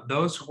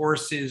 Those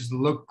horses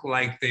look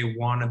like they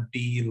want to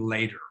be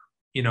later.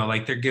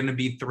 Like they're going to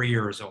be 3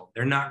 years old.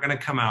 They're not going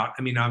to come out.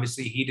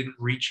 Obviously he didn't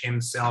reach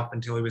himself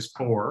until he was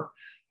 4.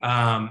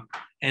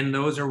 And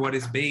those are what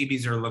his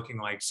babies are looking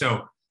like.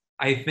 So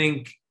I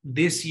think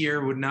this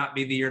year would not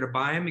be the year to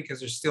buy him because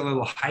there's still a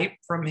little hype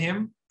from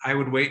him. I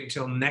would wait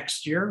until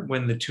next year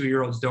when the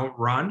 2-year-olds don't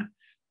run,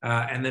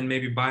 and then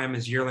maybe buy him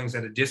as yearlings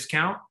at a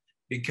discount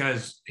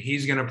because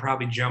he's going to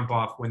probably jump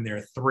off when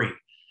they're 3.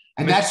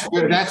 And that's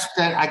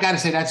that. I got to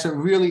say that's a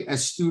really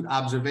astute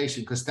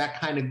observation, because that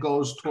kind of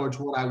goes towards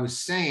what I was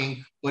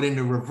saying, but in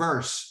the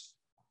reverse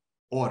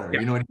order. Yeah.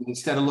 You know,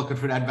 instead of looking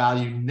for that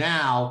value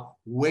now,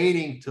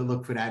 waiting to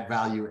look for that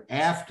value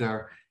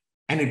after.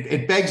 And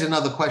it begs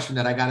another question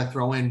that I got to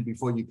throw in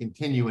before you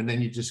continue, and then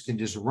you can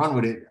just run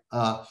with it.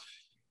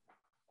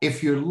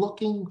 If you're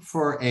looking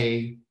for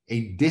a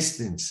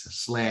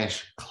distance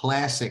 /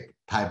 classic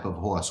type of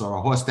horse, or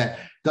a horse that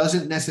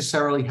doesn't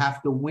necessarily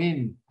have to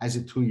win as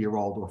a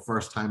 2-year-old or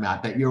first time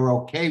out, that you're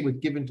okay with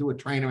giving to a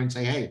trainer and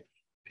say, hey,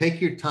 take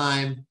your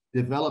time,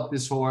 develop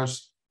this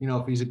horse. You know,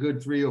 if he's a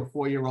good 3 or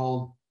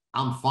 4-year-old,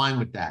 I'm fine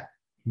with that.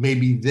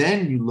 Maybe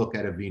then you look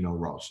at a Vino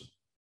Rosa.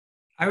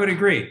 I would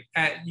agree.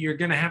 You're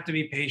going to have to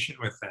be patient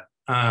with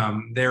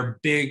them. They're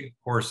big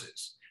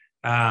horses.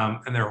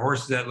 And they're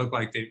horses that look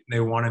like they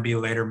want to be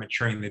later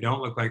maturing. They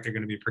don't look like they're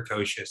going to be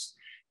precocious.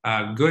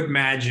 Good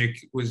Magic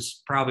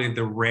was probably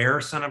the rare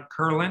son of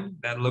Curlin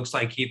that looks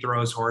like he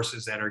throws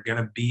horses that are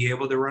going to be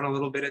able to run a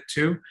little bit at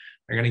 2.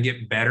 They're going to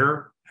get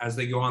better as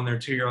they go on their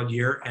 2-year-old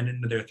year and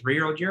into their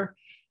 3-year-old year.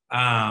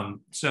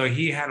 So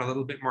he had a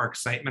little bit more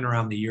excitement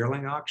around the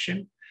yearling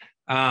auction.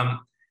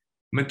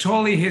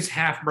 Matoli, his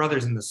half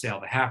brother's in the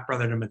sale, the half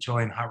brother to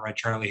Matoli and Hot Rod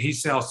Charlie. He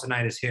sells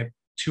tonight his hip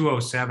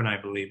 207, I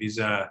believe.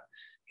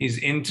 He's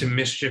Into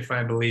Mischief,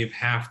 I believe,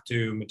 half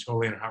to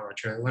Matoli and Hot Rod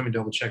Charlie. Let me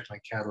double check my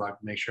catalog to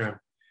make sure I'm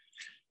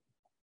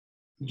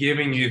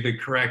giving you the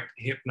correct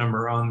hip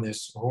number on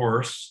this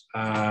horse.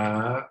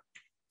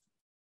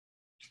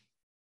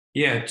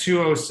 Yeah,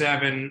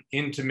 207,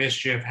 Into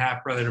Mischief,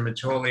 half brother to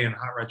Matoli and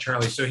Hot Rod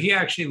Charlie. So he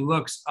actually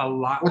looks a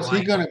lot. What's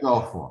he gonna go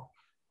for?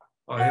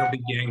 Oh, he'll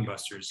be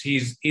gangbusters.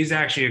 He's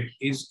actually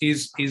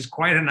he's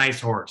quite a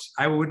nice horse.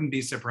 I wouldn't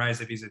be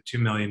surprised if he's a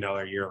 $2 million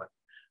yearling.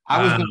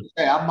 I was gonna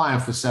say I'm buying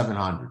for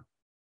 700.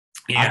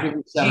 Yeah, I'll give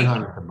you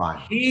 700 to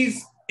buy.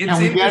 It's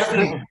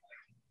interesting.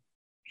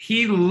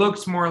 He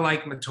looks more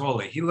like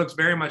Matoli. He looks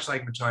very much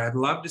like Matoli. I'd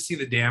love to see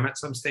the dam at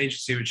some stage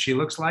to see what she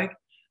looks like.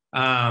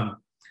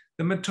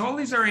 The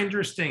Matolis are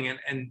interesting,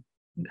 and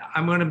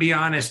I'm going to be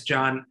honest,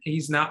 John.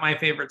 He's not my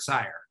favorite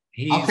sire.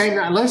 Okay,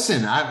 now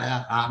listen.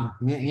 I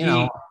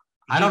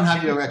don't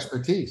have your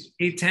expertise.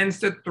 He tends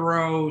to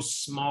throw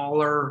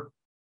smaller.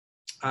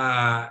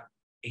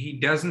 He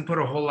doesn't put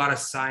a whole lot of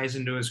size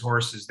into his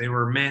horses. They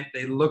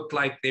looked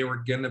like they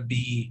were going to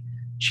be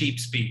cheap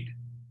speed.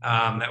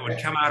 That would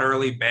come out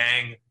early,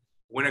 bang,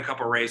 win a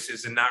couple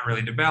races and not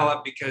really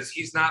develop because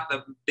he's not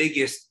the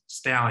biggest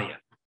stallion.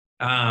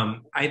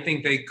 I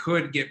think they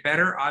could get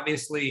better.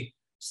 Obviously,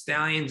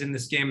 stallions in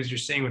this game, as you're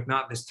seeing with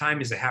Not This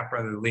Time, is a half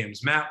brother of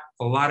Liam's Map.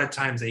 A lot of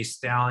times a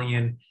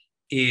stallion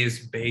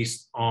is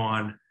based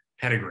on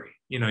pedigree.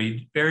 You know, you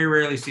very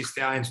rarely see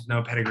stallions with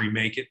no pedigree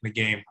make it in the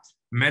game.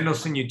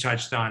 Mendelssohn, you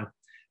touched on.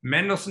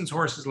 Mendelssohn's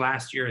horses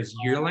last year as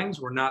yearlings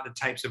were not the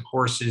types of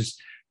horses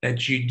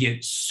that you'd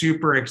get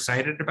super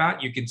excited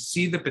about. You could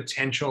see the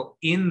potential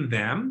in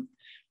them,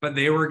 but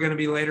they were going to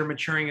be later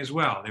maturing as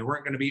well. They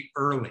weren't going to be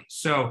early.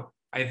 So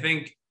I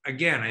think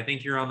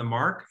you're on the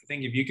mark. I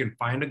think if you can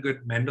find a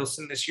good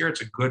Mendelssohn this year,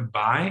 it's a good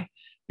buy,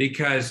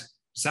 because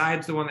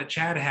besides the one that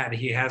Chad had,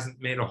 he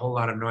hasn't made a whole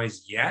lot of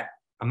noise yet.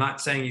 I'm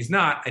not saying he's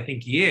not. I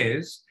think he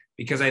is,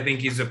 because I think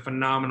he's a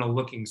phenomenal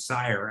looking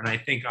sire. And I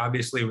think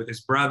obviously with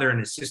his brother and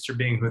his sister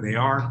being who they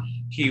are,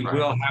 he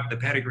will have the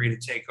pedigree to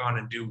take on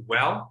and do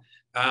well.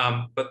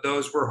 But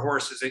those were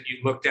horses that you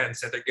looked at and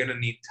said they're going to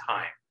need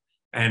time.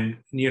 And,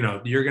 you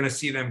know, you're going to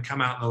see them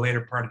come out in the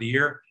later part of the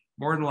year,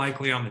 more than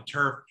likely on the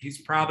turf.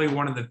 He's probably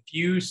one of the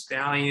few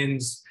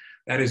stallions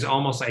that is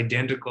almost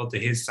identical to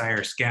his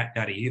sire, Scat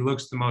Daddy. He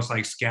looks the most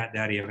like Scat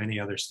Daddy of any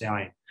other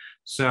stallion.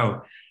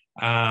 So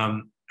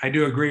I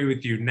do agree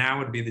with you. Now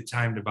would be the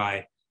time to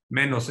buy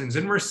Mendelssohn's.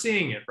 And we're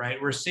seeing it,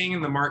 right? We're seeing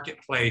in the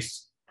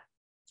marketplace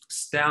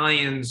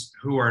stallions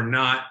who are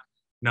not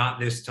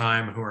This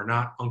Time, who are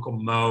not Uncle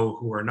Mo,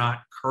 who are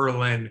not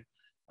Curlin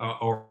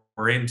or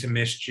Into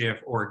Mischief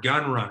or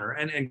Gunrunner.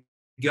 And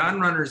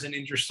Gunrunner is an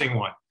interesting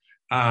one.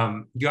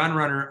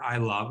 Gunrunner, I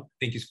love. I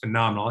think he's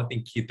phenomenal. I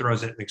think he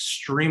throws an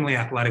extremely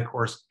athletic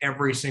horse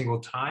every single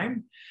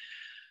time.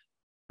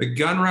 The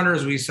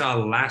Gunrunners we saw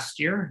last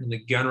year and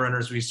the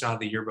Gunrunners we saw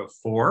the year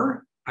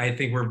before, I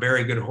think were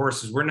very good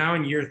horses. We're now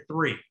in year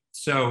 3.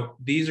 So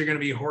these are going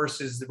to be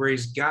horses where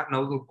he's gotten a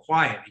little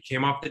quiet. He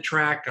came off the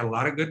track, got a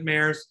lot of good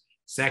mares.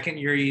 Second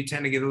year, you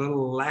tend to get a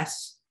little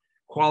less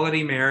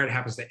quality mare. It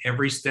happens to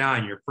every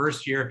stallion. Your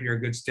first year, if you're a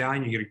good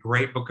stallion, you get a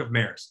great book of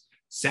mares.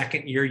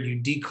 Second year, you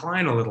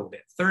decline a little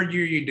bit. Third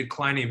year, you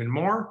decline even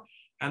more.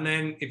 And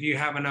then if you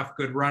have enough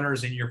good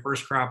runners in your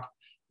first crop,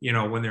 you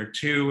know, when they're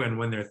 2 and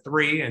when they're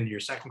 3 and your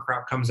second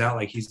crop comes out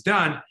like he's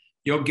done,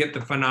 you'll get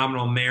the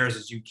phenomenal mares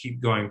as you keep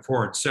going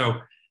forward. So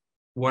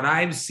what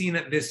I've seen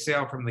at this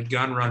sale from the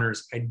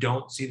Gunrunners, I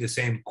don't see the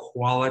same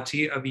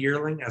quality of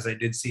yearling as I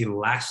did see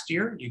last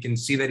year. You can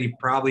see that he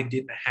probably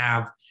didn't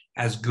have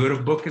as good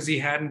a book as he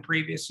had in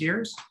previous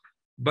years.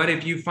 But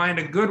if you find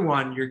a good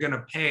one, you're going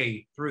to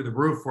pay through the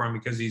roof for him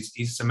because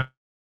he's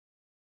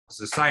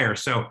a sire.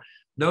 So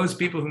those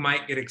people who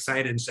might get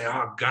excited and say,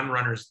 oh, Gun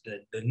Runner's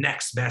the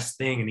next best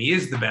thing, and he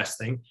is the best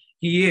thing.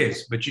 He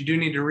is, but you do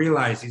need to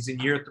realize he's in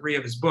year 3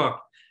 of his book,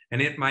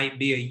 and it might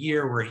be a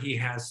year where he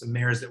has some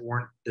mares that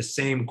weren't the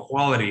same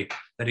quality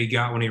that he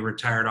got when he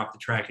retired off the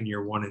track in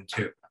year 1 and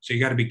 2. So you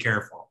got to be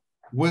careful.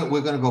 We're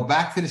going to go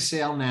back to the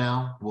sale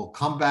now. We'll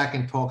come back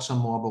and talk some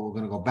more, but we're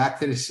going to go back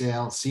to the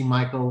sale, see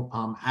Michael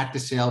at the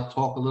sale,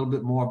 talk a little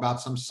bit more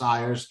about some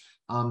sires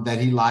that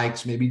he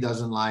likes, maybe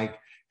doesn't like.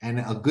 And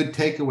a good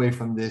takeaway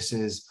from this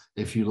is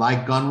if you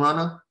like Gun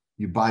Runner,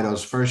 you buy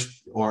those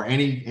first, or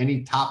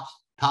any top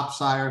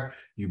sire,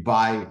 you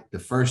buy the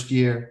first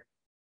year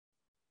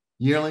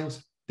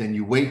yearlings, then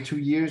you wait 2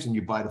 years and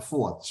you buy the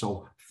 4th.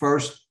 So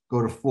first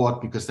go to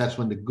 4th, because that's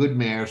when the good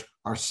mares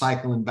are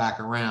cycling back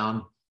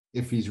around,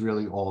 if he's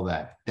really all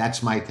that.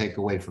 That's my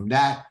takeaway from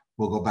that.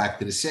 We'll go back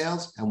to the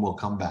sales and we'll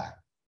come back.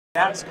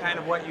 That's kind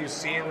of what you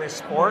see in this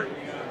sport.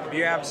 If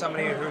you have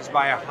somebody who's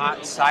by a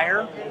hot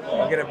sire,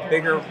 you get a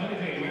bigger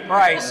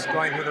price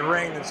going through the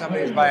ring than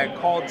somebody who's by a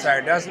cold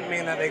sire. Doesn't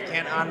mean that they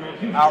can't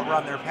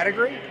outrun their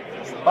pedigree,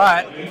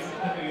 but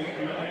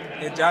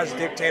it does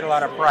dictate a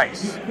lot of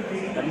price.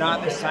 But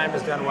Not This Time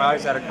has done well.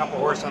 He's had a couple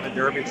horses on the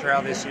Derby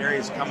Trail this year.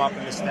 He's come up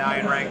in the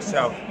stallion ranks,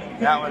 so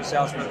that one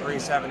sells for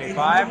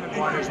 $375, and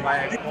one who's by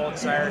a cold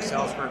sire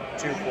sells for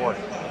 $240.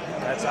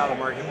 That's how the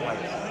market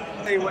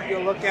plays. What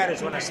you'll look at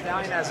is when a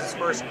stallion has its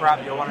first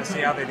crop, you'll want to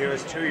see how they do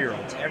as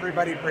 2-year-olds.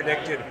 Everybody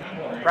predicted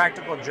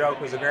Practical Joke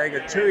was a very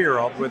good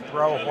 2-year-old, would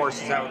throw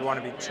horses that would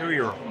want to be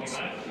 2-year-olds.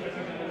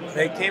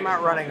 They came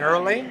out running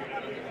early.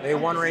 They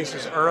won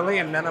races early,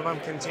 and none of them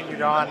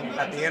continued on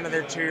at the end of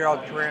their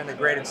 2-year-old career in the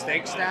graded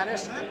stakes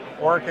status,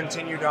 or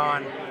continued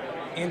on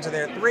into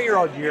their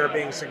 3-year-old year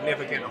being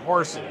significant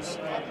horses.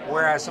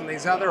 Whereas some of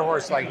these other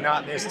horses, like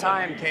Not This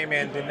Time, came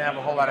in, didn't have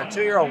a whole lot of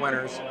 2-year-old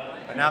winners,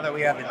 but now that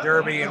we had the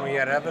Derby and we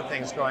had other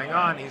things going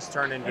on, he's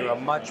turned into a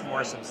much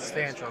more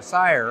substantial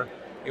sire.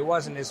 It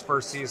wasn't his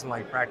first season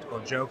like Practical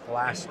Joke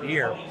last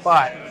year,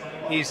 but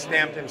he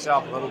stamped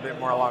himself a little bit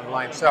more along the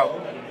line.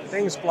 So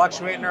things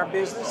fluctuate in our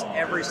business.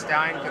 Every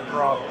stallion can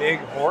throw a big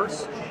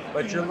horse,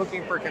 but you're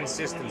looking for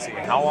consistency.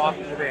 How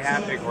often do they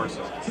have big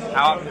horses?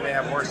 How often do they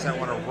have horses that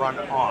want to run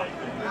on?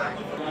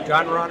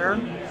 Gun Runner,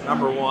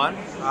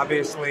 #1.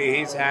 Obviously,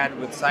 he's had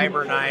with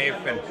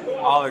Cyberknife and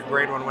all the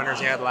grade 1 winners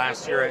he had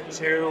last year at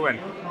 2, and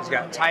he's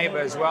got Taiba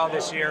as well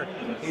this year.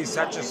 He's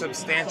such a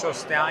substantial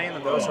stallion,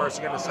 and those horses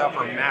are going to sell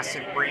for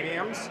massive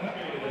premiums.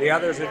 The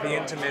others would be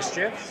Into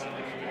Mischief.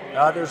 The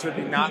others would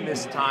be Not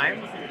This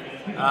Time.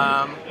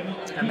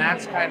 And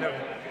that's kind of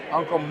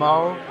Uncle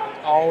Mo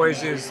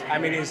always is. I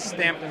mean, he's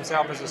stamped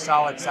himself as a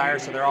solid sire,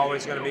 so they're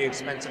always going to be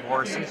expensive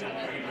horses.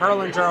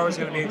 Curlins are always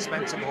going to be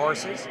expensive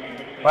horses.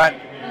 But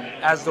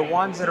as the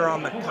ones that are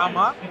on the come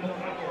up,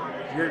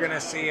 you're going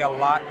to see a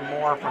lot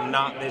more from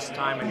Not This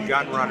Time and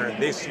Gun Runner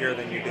this year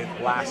than you did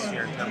last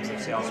year in terms of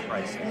sales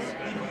prices.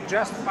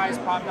 Justifies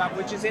popped up,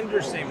 which is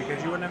interesting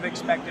because you wouldn't have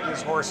expected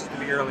his horses to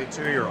be early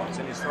 2-year-olds,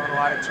 and he's thrown a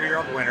lot of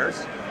 2-year-old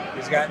winners.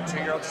 He's got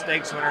 2-year-old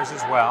stakes winners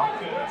as well.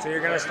 So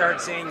you're going to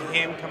start seeing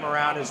him come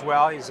around as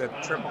well. He's a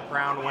Triple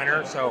Crown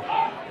winner. So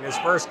in his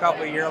first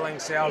couple of yearling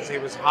sales, he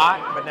was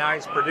hot, but now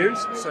he's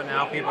produced. So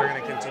now people are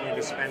going to continue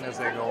to spend as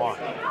they go on.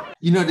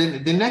 You know,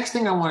 the next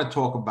thing I want to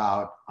talk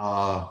about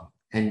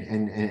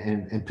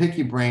and pick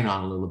your brain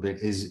on a little bit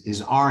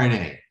is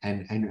RNA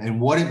and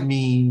what it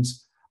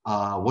means.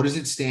 What does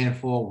it stand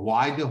for?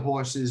 Why do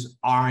horses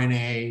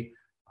RNA?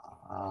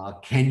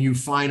 Can you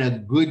find a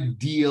good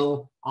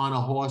deal on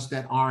a horse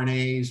that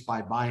RNAs by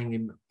buying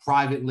him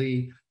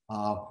privately?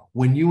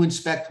 When you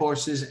inspect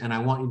horses, and I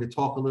want you to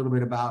talk a little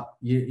bit about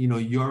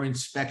your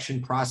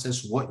inspection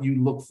process, what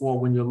you look for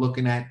when you're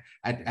looking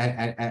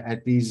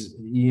at these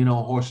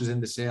horses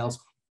in the sales,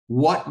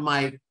 what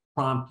might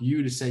prompt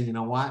you to say, you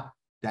know what,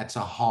 that's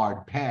a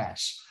hard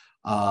pass,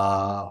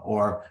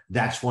 or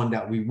that's one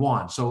that we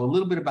want. So a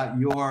little bit about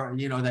your,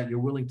 that you're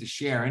willing to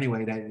share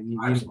anyway. That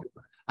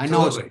I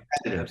know it's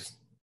competitive.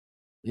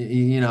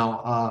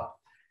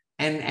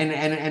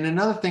 And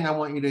another thing I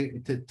want you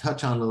to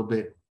touch on a little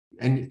bit,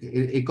 and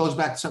it goes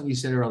back to something you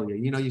said earlier.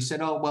 You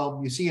said, oh, well,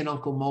 you see an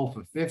Uncle Mo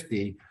for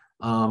 50,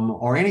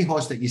 or any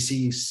horse that you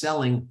see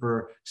selling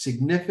for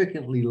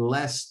significantly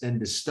less than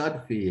the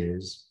stud fee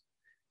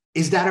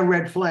is that a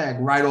red flag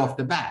right off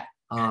the bat?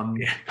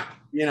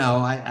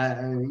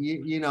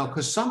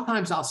 Because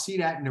sometimes I'll see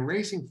that in the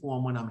racing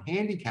form when I'm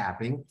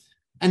handicapping,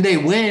 and they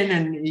win,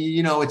 and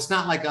it's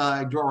not like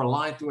I draw a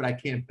line through it. I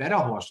can't bet a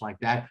horse like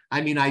that.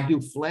 I mean, I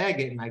do flag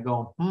it, and I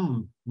go,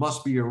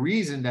 must be a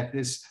reason that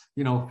this,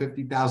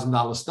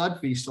 $50,000 stud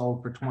fee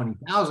sold for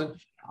 $20,000,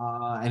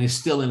 and is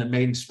still in a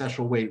maiden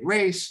special weight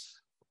race.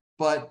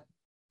 But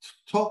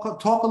talk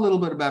a little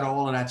bit about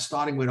all of that,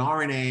 starting with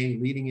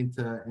RNA, leading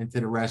into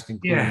the rest.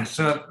 Yeah,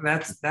 so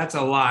that's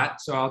a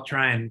lot. So I'll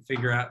try and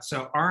figure out.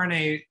 So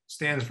RNA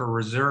stands for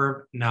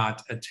reserve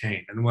not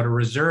attained, and what a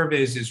reserve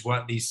is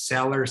what the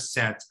seller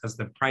sets as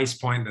the price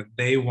point that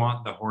they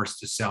want the horse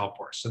to sell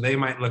for. So they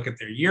might look at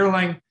their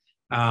yearling,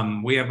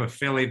 We have a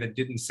filly that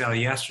didn't sell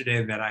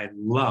yesterday that I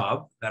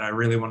love, that I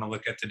really want to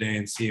look at today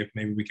and see if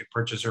maybe we could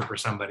purchase her for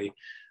somebody.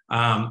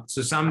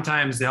 So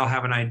sometimes they'll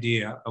have an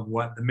idea of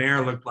what the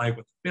mare looked like,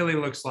 what the filly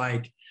looks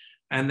like,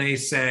 and they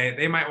say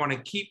they might want to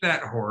keep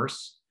that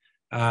horse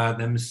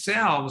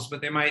themselves,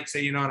 but they might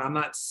say, you know what, I'm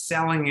not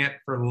selling it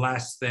for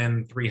less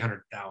than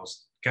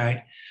 300,000.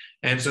 Okay.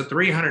 And so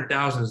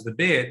 300,000 is the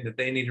bid that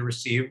they need to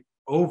receive.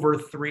 Over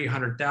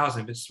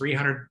 300,000. If it's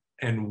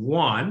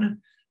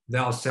 301,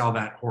 they'll sell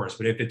that horse.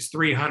 But if it's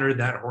 300,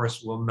 that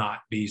horse will not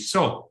be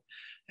sold.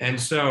 And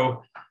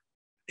so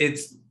it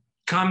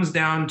comes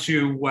down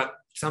to what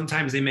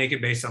sometimes they make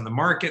it based on the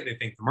market. They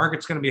think the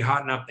market's going to be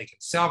hot enough they can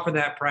sell for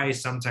that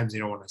price. Sometimes they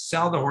don't want to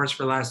sell the horse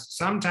for less.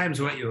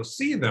 Sometimes what you'll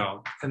see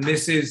though, and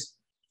this is,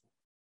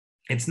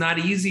 it's not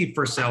easy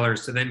for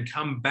sellers to then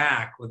come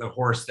back with a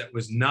horse that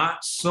was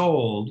not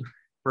sold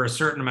for a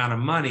certain amount of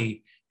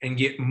money and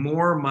get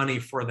more money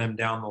for them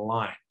down the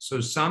line. So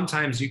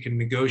sometimes you can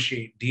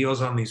negotiate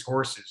deals on these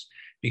horses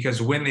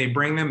because when they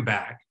bring them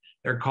back,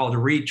 they're called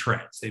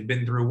retreads. They've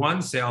been through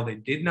one sale, they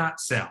did not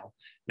sell.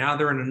 Now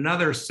they're in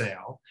another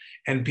sale,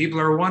 and people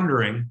are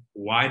wondering,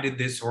 why did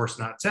this horse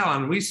not sell?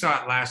 And we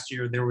saw it last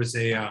year. There was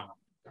a,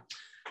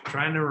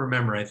 trying to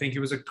remember, I think it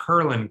was a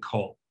Curlin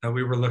colt that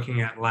we were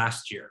looking at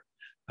last year.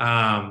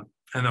 And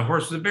the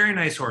horse was a very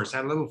nice horse,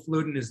 had a little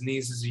flute in his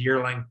knees as a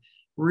yearling.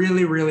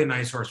 Really, really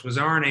nice horse. Was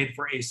RNA'd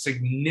for a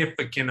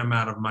significant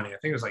amount of money. I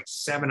think it was like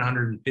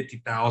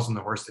 $750,000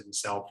 the horse didn't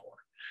sell for.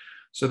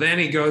 So then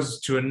he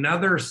goes to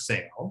another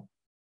sale.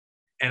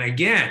 And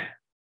again,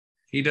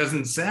 he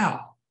doesn't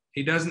sell.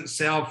 He doesn't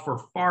sell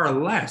for far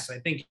less. I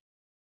think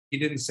he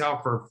didn't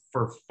sell for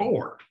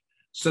 $4.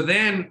 So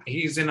then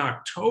he's in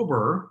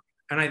October,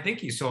 and I think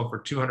he sold for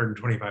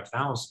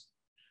 $225,000.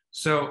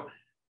 So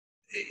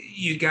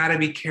you got to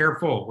be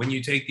careful when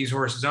you take these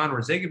horses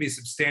onwards. They could be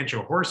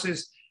substantial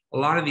horses. A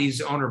lot of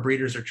these owner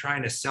breeders are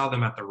trying to sell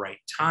them at the right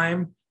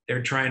time.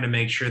 They're trying to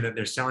make sure that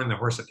they're selling the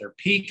horse at their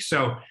peak.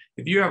 So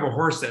if you have a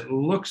horse that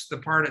looks the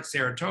part at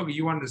Saratoga,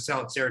 you wanted to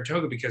sell at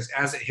Saratoga because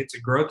as it hits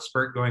a growth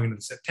spurt going into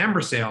the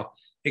September sale,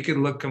 it could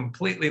look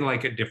completely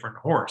like a different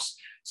horse.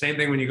 Same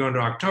thing when you go into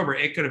October,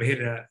 it could have hit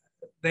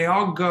they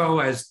all go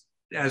as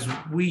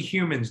we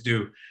humans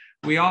do.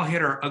 We all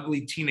hit our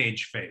ugly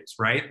teenage phase,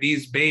 right?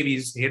 These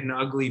babies hit an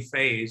ugly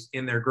phase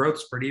in their growth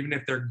spurt, even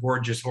if they're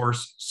gorgeous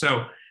horses.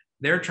 So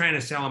they're trying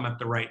to sell them at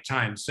the right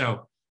time.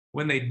 So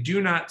when they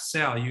do not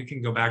sell, you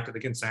can go back to the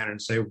consignor and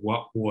say,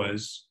 what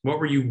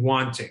were you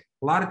wanting?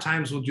 A lot of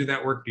times we'll do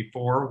that work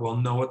before. We'll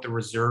know what the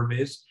reserve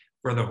is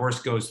where the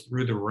horse goes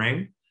through the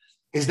ring.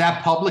 Is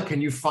that public?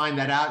 Can you find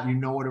that out? You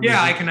know what it is?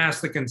 Yeah, I can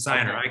ask the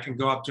consignor. Okay. I can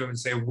go up to him and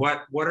say,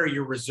 what are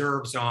your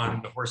reserves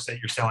on the horse that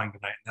you're selling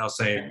tonight? And they'll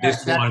say,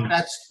 this one.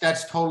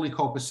 That's totally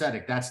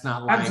copacetic. That's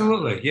not like.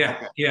 Absolutely. Yeah.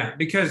 Okay. Yeah.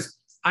 Because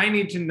I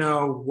need to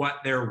know what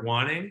they're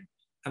wanting.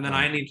 And then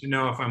I need to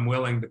know if I'm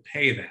willing to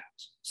pay that.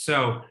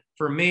 So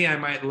for me, I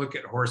might look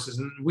at horses,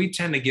 and we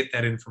tend to get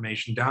that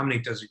information.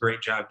 Dominique does a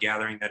great job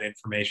gathering that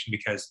information,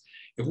 because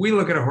if we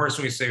look at a horse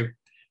and we say,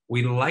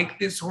 we like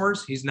this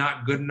horse, he's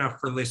not good enough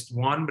for list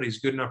 1, but he's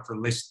good enough for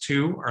list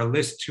 2. Our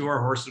list 2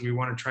 are horses we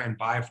want to try and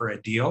buy for a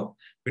deal.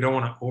 We don't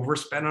want to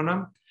overspend on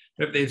them.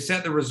 But if they've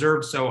set the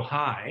reserve so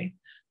high,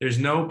 there's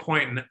no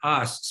point in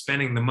us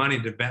spending the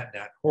money to bet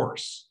that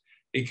horse,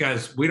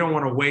 because we don't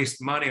want to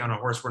waste money on a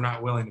horse we're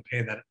not willing to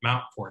pay that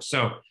amount for.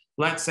 So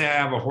let's say I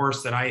have a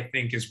horse that I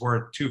think is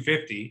worth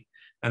 $250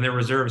 and their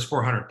reserve is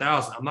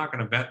 $400,000. I'm not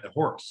going to bet the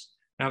horse.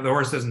 Now, if the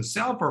horse doesn't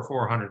sell for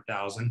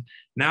 $400,000,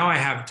 now I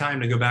have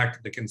time to go back to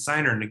the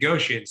consignor and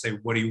negotiate and say,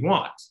 what do you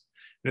want?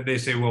 And if they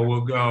say, well,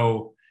 we'll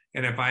go.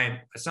 And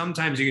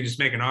sometimes you can just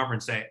make an offer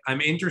and say,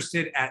 I'm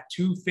interested at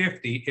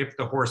 $250 if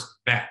the horse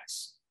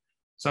bets.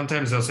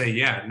 Sometimes they'll say,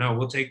 yeah, no,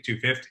 we'll take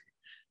 $250.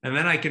 And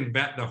then I can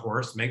bet the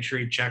horse, make sure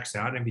he checks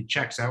out. And if he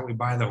checks out, we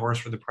buy the horse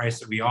for the price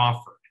that we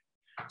offered.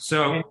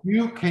 So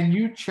can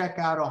you check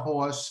out a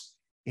horse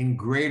in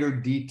greater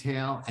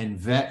detail and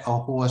vet a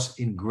horse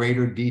in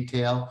greater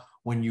detail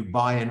when you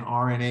buy an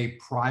RNA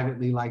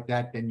privately like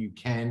that than you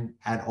can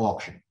at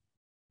auction?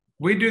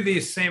 We do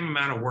the same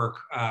amount of work,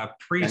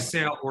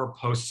 pre-sale or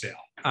post-sale.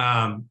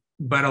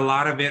 But a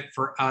lot of it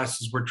for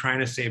us is we're trying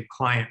to save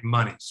client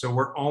money. So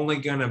we're only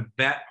going to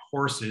bet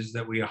horses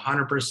that we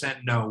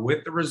 100% know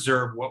with the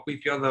reserve what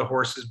we feel the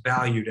horse is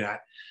valued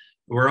at.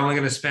 We're only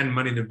going to spend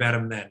money to bet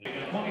them then.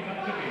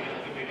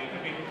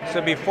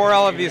 So before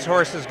all of these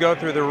horses go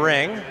through the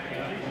ring,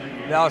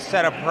 they'll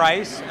set a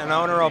price. An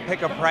owner will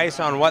pick a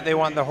price on what they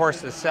want the horse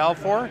to sell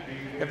for.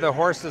 If the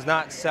horse does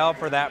not sell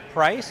for that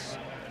price,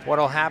 what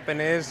will happen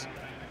is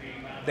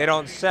they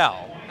don't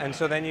sell. And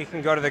so then you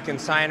can go to the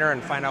consignor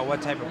and find out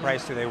what type of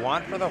price do they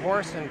want for the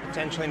horse and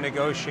potentially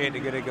negotiate to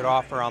get a good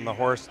offer on the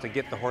horse to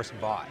get the horse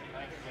bought.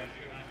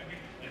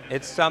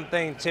 It's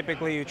something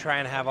typically you try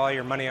and have all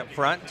your money up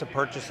front to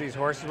purchase these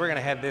horses. We're going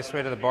to head this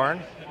way to the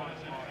barn.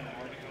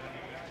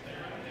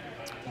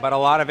 But a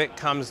lot of it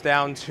comes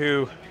down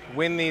to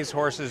when these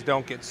horses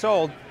don't get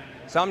sold,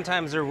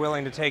 sometimes they're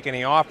willing to take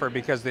any offer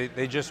because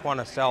they just want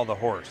to sell the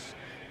horse.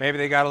 Maybe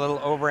they got a little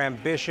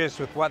overambitious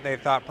with what they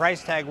thought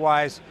price tag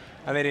wise,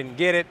 and they didn't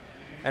get it.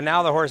 And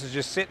now the horse is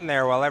just sitting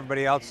there while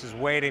everybody else is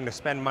waiting to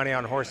spend money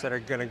on horses that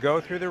are going to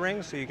go through the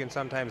ring. So you can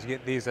sometimes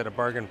get these at a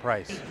bargain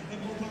price.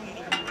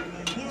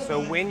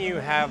 So when you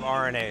have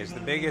RNAs, the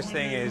biggest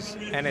thing is,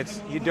 and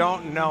it's, you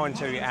don't know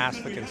until you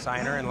ask the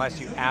consignor,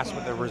 unless you ask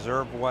what the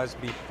reserve was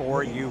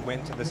before you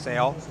went to the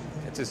sale,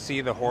 to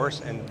see the horse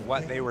and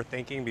what they were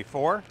thinking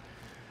before.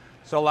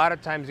 So a lot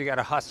of times you got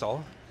to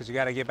hustle, because you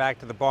got to get back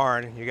to the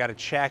barn, you got to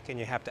check, and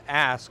you have to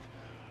ask,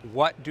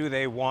 what do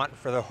they want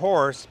for the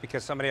horse?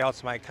 Because somebody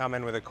else might come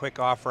in with a quick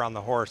offer on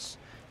the horse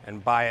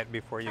and buy it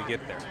before you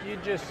get there. You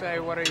just say,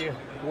 what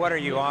are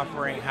you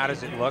offering? How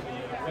does it look?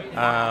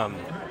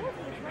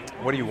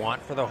 What do you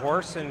want for the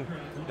horse? And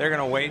they're going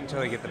to wait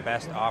until they get the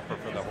best offer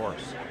for the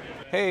horse.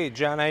 Hey,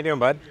 John, how you doing,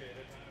 bud?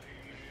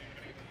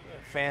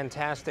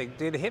 Fantastic.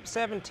 Did Hip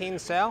 17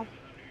 sell?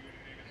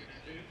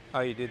 Oh,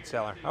 you did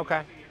sell her.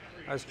 Okay.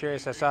 I was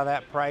curious. I saw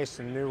that price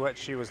and knew what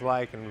she was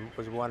like and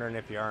was wondering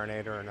if you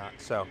RNA'd her or not.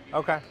 So,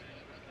 okay.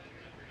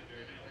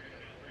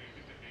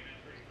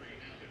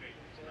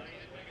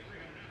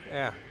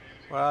 Yeah.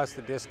 Well, that's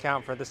the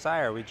discount for the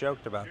sire. We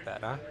joked about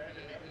that, huh?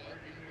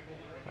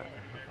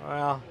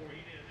 Well,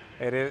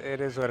 it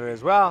is what it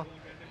is. Well,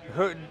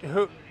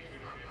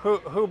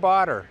 who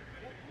bought her?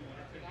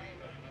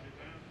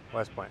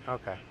 West Point.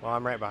 Okay. Well,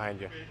 I'm right behind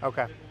you.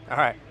 Okay. All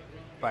right.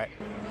 Bye.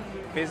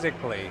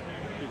 Physically,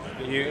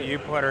 you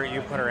put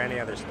her any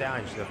other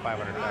stallion, she's a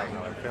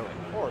 $500,000 filly.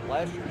 Or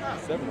last year, she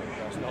was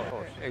 $700,000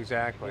 horse.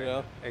 Exactly. You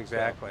know?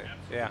 Exactly.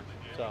 So, yeah.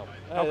 So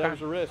hey, Okay. that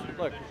was a risk.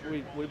 Look,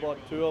 we bought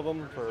 2 of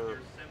them for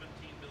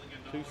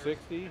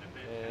 $260,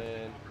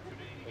 and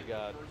we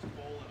got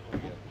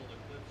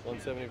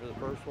 170 for the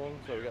first one,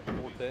 so we got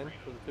 410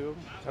 for the 2 of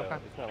them. So Okay.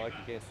 it's not like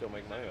you can't still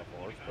make money off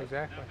horse.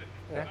 Exactly.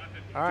 Yeah.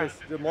 All right.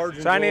 Just the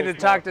margins So I need a to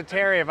little talk small. to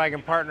Terry if I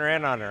can partner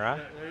in on her, huh?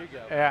 There you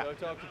go. Yeah. Go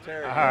talk to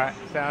Terry. All right.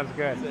 Sounds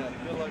good. Yeah,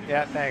 good luck.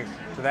 Yeah, thanks.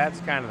 So that's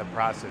kind of the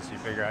process. You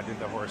figure out, did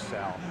the horse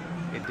sell?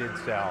 It did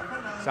sell.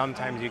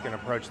 Sometimes you can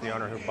approach the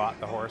owner who bought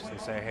the horse and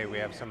say, hey, we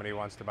have somebody who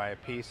wants to buy a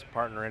piece,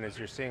 partner in. As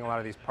you're seeing a lot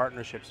of these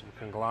partnerships with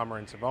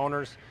conglomerates of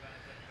owners.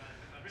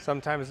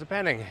 Sometimes,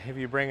 depending, if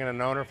you bring in an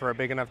owner for a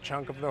big enough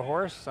chunk of the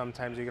horse,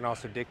 sometimes you can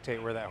also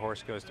dictate where that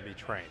horse goes to be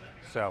trained.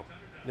 So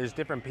there's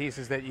different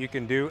pieces that you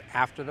can do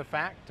after the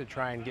fact to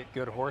try and get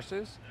good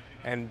horses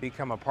and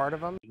become a part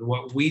of them.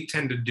 What we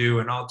tend to do,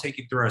 and I'll take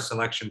you through our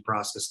selection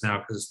process now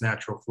because it's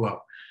natural flow.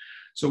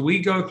 So we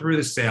go through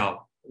the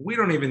sale. We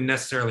don't even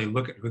necessarily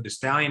look at who the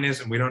stallion is,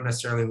 and we don't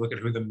necessarily look at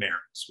who the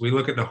mare is. We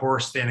look at the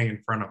horse standing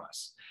in front of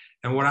us.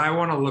 And what I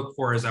want to look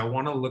for is I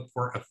want to look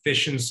for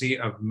efficiency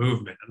of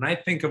movement. And I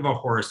think of a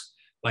horse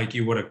like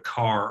you would a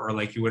car or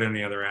like you would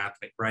any other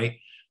athlete, right?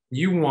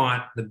 You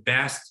want the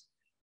best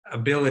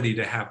ability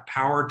to have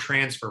power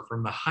transfer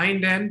from the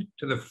hind end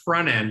to the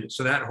front end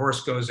so that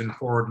horse goes in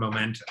forward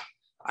momentum.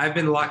 I've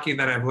been lucky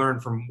that I've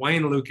learned from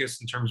Wayne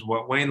Lucas in terms of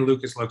what Wayne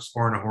Lucas looks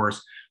for in a horse,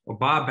 what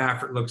Bob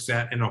Baffert looks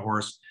at in a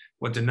horse,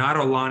 what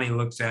Donato Lani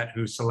looks at,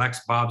 who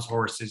selects Bob's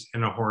horses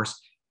in a horse,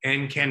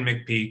 and Ken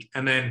McPeak,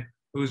 and then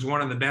who's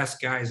one of the best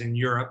guys in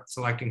Europe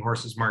selecting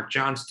horses, Mark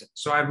Johnston.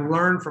 So I've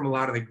learned from a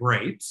lot of the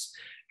greats,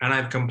 and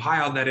I've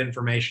compiled that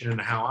information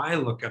into how I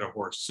look at a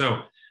horse.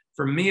 So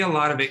for me, a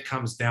lot of it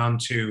comes down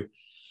to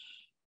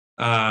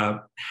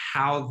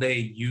how they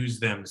use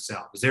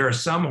themselves. There are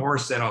some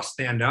horses that I'll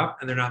stand up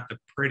and they're not the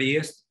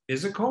prettiest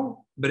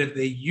physical, but if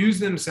they use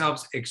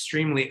themselves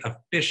extremely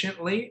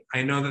efficiently,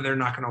 I know that they're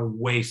not going to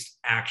waste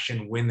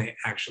action when they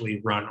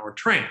actually run or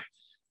train.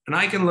 And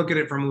I can look at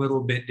it from a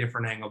little bit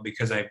different angle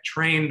because I've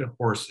trained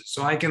horses.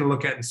 So I can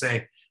look at it and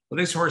say, well,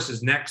 this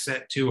horse's neck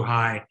set too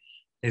high.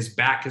 His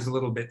back is a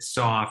little bit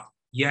soft.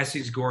 Yes,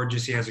 he's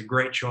gorgeous. He has a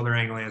great shoulder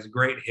angle. He has a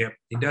great hip.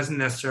 He doesn't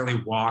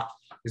necessarily walk.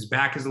 His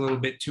back is a little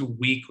bit too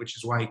weak, which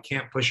is why he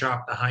can't push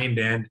off the hind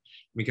end.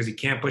 Because he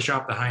can't push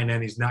off the hind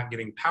end, he's not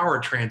getting power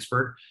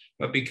transferred.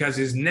 But because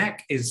his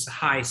neck is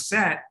high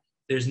set,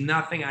 there's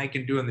nothing I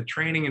can do in the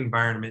training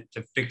environment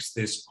to fix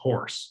this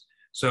horse.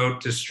 So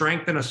to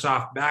strengthen a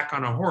soft back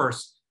on a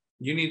horse,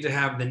 you need to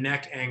have the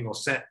neck angle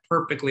set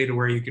perfectly to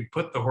where you could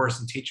put the horse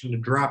and teach him to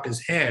drop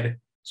his head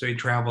so he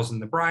travels in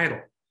the bridle.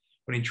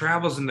 When he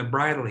travels in the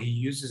bridle, he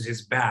uses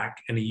his back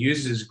and he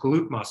uses his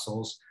glute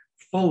muscles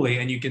fully,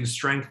 and you can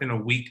strengthen a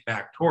weak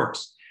backed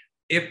horse.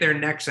 If their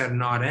neck's at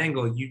an odd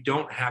angle, you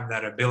don't have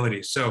that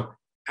ability. So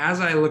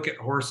as I look at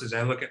horses,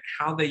 I look at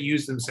how they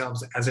use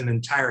themselves as an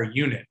entire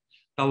unit.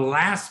 The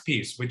last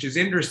piece, which is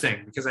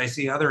interesting because I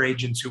see other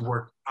agents who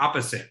work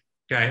opposite.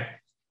 Okay.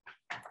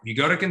 If you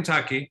go to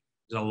Kentucky,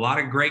 there's a lot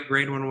of great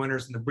grade 1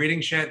 winners in the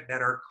breeding shed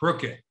that are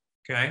crooked.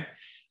 Okay.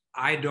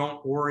 I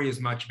don't worry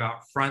as much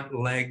about front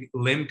leg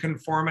limb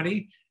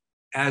conformity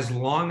as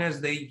long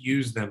as they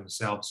use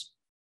themselves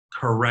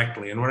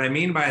correctly. And what I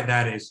mean by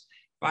that is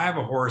if I have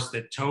a horse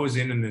that toes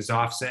in and is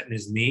offset in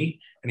his knee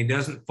and he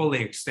doesn't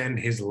fully extend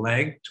his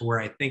leg to where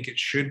I think it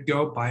should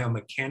go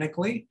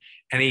biomechanically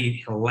and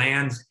he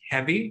lands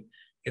heavy,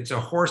 it's a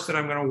horse that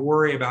I'm going to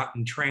worry about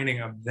in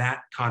training of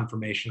that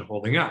conformation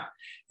holding up.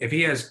 If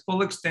he has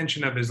full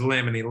extension of his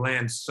limb and he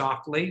lands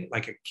softly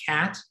like a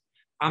cat,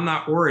 I'm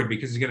not worried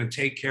because he's going to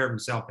take care of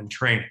himself in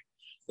training.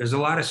 There's a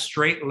lot of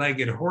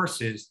straight-legged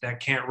horses that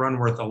can't run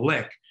worth a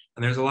lick,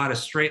 and there's a lot of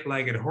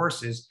straight-legged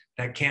horses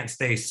that can't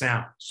stay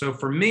sound. So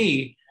for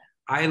me,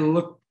 I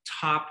look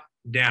top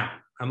down.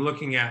 I'm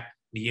looking at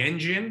the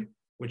engine,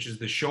 which is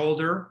the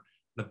shoulder,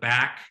 the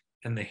back,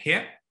 and the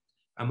hip.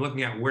 I'm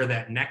looking at where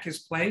that neck is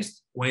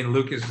placed. Wayne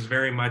Lucas is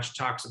very much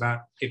talks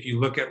about if you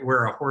look at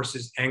where a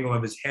horse's angle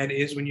of his head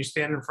is when you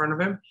stand in front of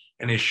him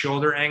and his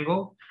shoulder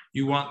angle,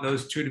 you want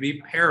those two to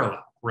be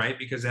parallel, right?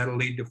 Because that'll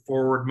lead to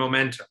forward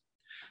momentum.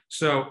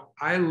 So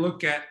I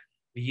look at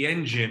the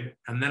engine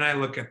and then I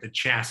look at the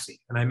chassis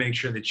and I make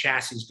sure the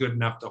chassis is good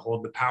enough to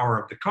hold the power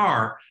of the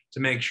car to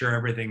make sure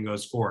everything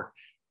goes forward.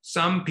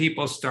 Some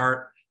people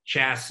start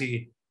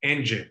chassis,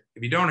 engine.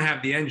 If you don't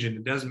have the engine,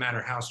 it doesn't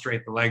matter how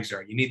straight the legs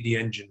are. You need the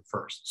engine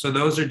first. So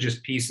those are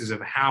just pieces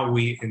of how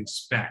we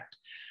inspect.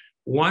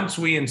 Once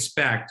we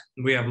inspect,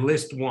 we have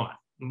list one.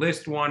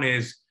 List one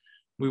is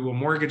we will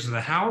mortgage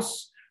the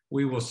house.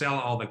 We will sell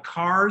all the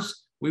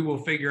cars. We will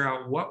figure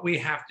out what we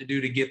have to do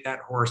to get that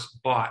horse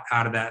bought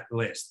out of that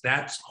list.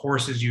 That's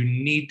horses you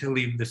need to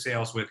leave the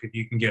sales with if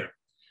you can get them.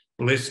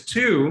 List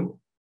two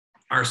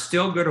are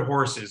still good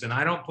horses, and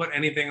I don't put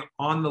anything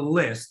on the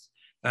list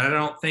that I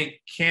don't think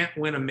can't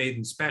win a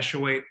maiden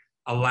special weight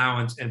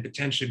allowance and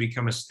potentially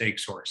become a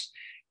stakes horse.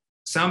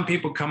 Some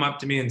people come up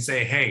to me and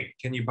say, hey,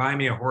 can you buy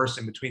me a horse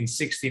in between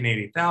 60 and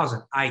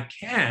 80,000? I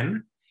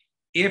can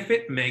if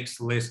it makes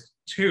list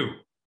two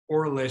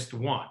or list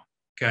one,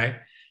 okay?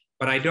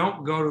 But I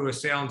don't go to a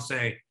sale and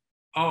say,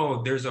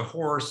 oh, there's a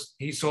horse,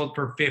 he sold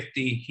for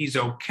 50, he's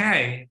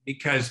okay,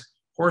 because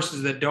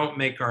horses that don't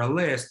make our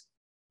list,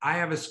 I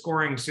have a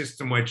scoring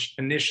system, which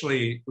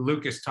initially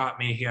Lucas taught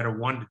me. He had a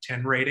 1 to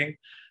 10 rating.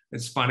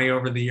 It's funny,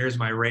 over the years,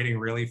 my rating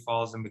really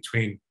falls in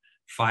between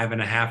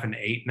 5.5 and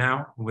 8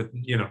 now with,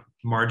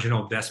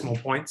 marginal decimal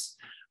points.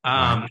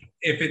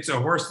 If it's a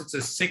horse that's a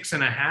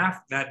 6.5,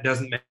 that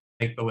doesn't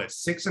make the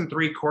list. 6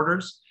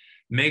 3/4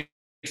 makes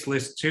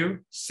list two,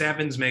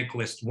 7s make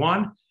list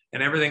one,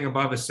 and everything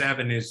above a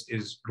 7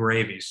 is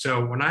gravy.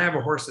 So when I have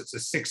a horse that's a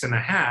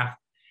 6.5,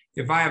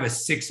 if I have a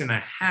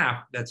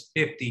 6.5, that's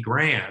 50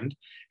 grand,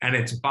 and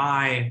it's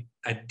by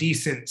a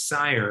decent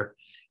sire.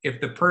 If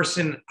the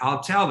person,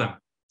 I'll tell them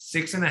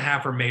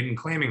 6.5 are maiden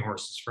claiming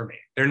horses for me.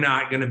 They're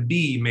not going to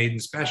be maiden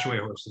special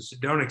weight horses. So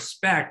don't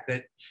expect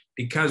that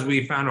because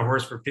we found a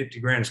horse for 50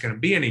 grand, it's going to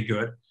be any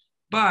good.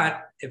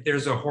 But if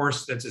there's a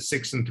horse that's a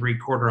 6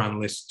 3/4 on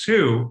list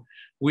two,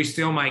 we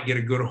still might get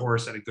a good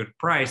horse at a good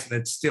price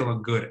that's still a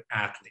good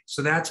athlete.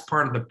 So that's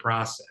part of the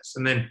process.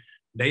 And then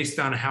based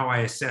on how I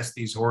assess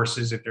these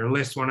horses, if they're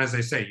list one, as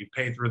I say, you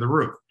pay through the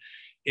roof.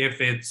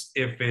 If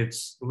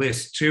it's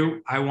list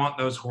two, I want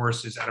those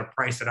horses at a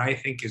price that I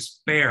think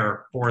is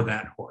fair for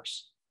that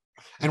horse.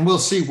 And we'll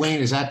see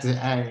Wayne is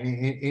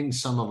in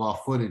some of our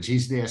footage.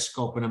 He's there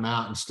scoping them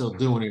out and still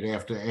doing it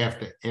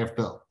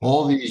after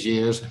all these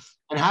years,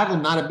 and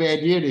having not a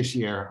bad year this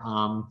year.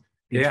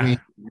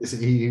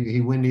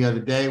 He won the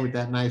other day with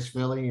that nice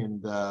filly,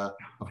 and of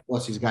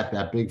course he's got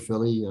that big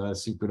filly,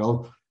 Secret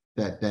Oath,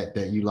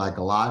 that you like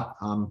a lot.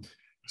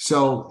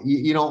 So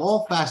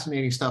all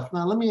fascinating stuff.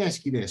 Now let me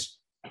ask you this: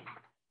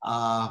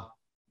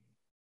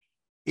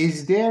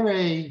 is there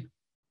a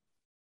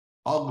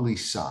ugly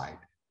side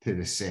to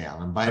the sale?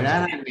 And by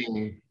that I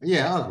mean,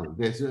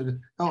 ugly.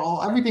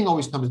 Everything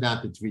always comes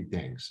down to three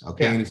things.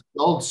 Okay, and it's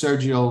the old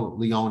Sergio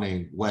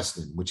Leone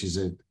Western, which is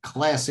a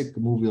classic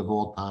movie of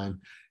all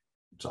time.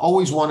 It's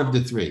always one of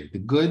the three: the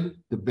good,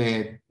 the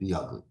bad, the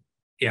ugly.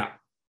 Yeah.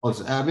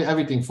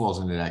 Everything falls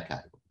into that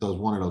category.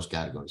 One of those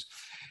categories.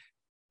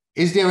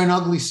 Is there an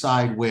ugly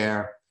side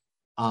where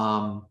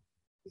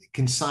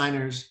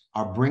consignors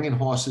are bringing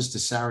horses to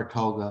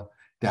Saratoga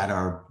that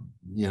are,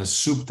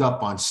 souped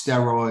up on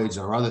steroids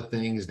or other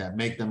things that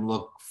make them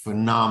look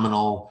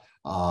phenomenal?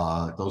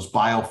 Those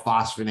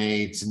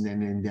biophosphonates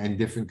and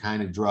different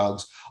kind of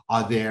drugs.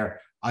 Are there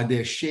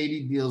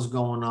shady deals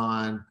going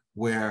on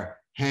where,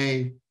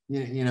 hey,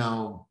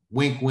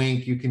 wink,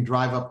 wink, you can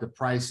drive up the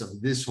price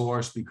of this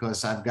horse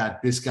because I've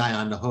got this guy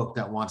on the hook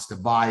that wants to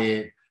buy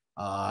it,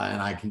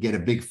 and I can get a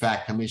big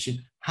fat commission?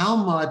 How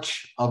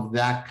much of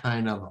that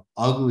kind of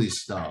ugly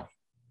stuff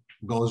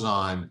goes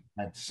on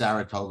at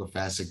Saratoga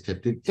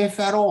Fasig-Tipton, if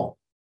at all?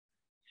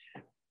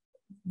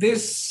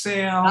 This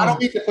sale, I don't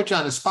need to put you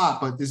on the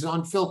spot, but this is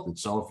unfiltered.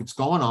 So if it's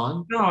going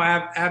on. No,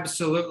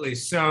 absolutely.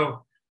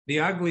 So the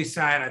ugly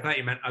side, I thought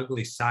you meant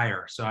ugly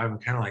sire. So I'm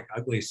kind of like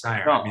ugly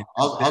sire. No, I mean,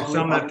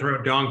 some that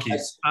throw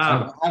donkeys.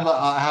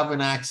 I have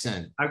an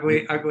accent.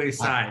 Ugly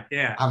side.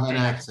 Yeah. I have an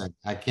accent.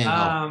 I can't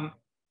help.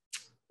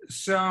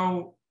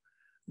 So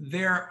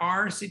there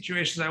are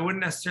situations, I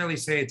wouldn't necessarily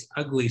say it's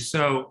ugly.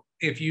 So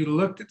if you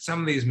looked at some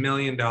of these $1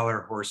 million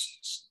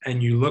horses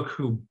and you look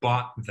who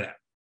bought them,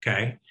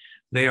 okay,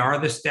 they are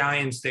the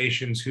stallion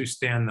stations who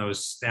stand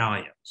those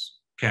stallions.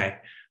 Okay.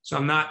 So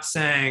I'm not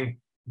saying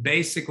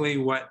basically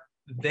what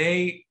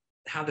they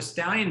how the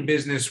stallion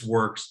business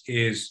works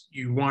is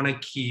you want to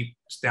keep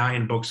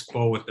stallion books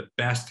full with the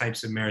best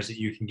types of mares that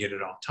you can get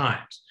at all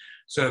times.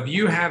 So if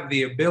you have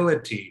the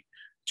ability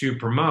to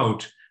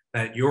promote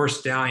that your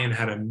stallion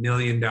had $1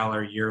 million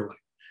yearling,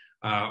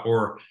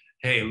 or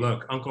hey,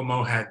 look, Uncle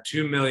Mo had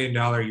 $2 million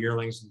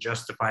yearlings and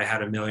Justify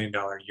had $1 million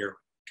yearling,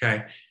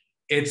 okay?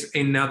 It's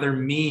another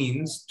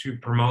means to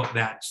promote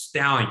that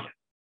stallion.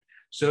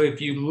 So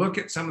if you look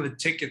at some of the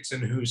tickets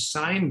and who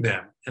signed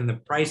them and the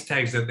price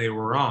tags that they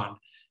were on,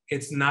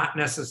 it's not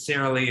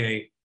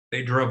necessarily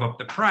they drove up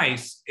the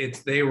price,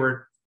 it's they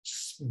were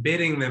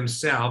bidding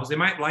themselves. They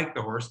might like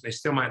the horse, they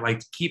still might like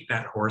to keep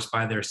that horse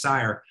by their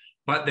sire,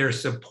 but they're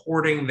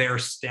supporting their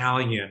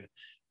stallion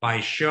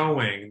by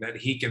showing that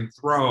he can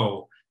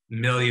throw $1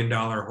 million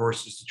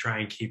horses to try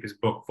and keep his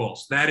book full.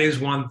 So that is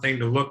one thing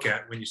to look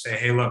at when you say,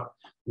 hey, look,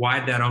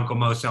 why'd that Uncle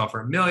Mo sell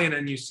for $1 million?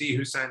 And you see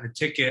who signed the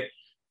ticket,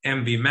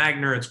 MV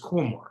Magner, it's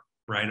Coolmore,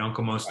 right?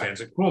 Uncle Mo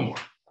stands at Coolmore.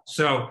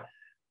 So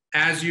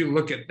as you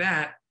look at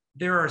that,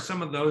 there are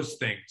some of those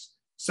things.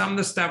 Some of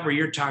the stuff where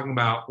you're talking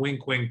about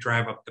wink, wink,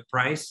 drive up the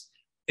price,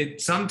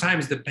 it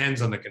sometimes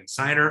depends on the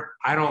consignor.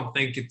 I don't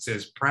think it's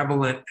as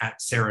prevalent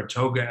at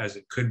Saratoga as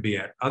it could be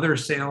at other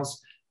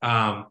sales.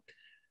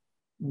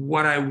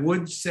 What I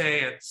would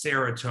say at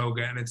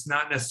Saratoga, and it's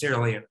not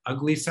necessarily an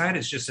ugly side,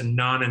 it's just a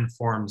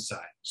non-informed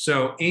side.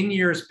 So in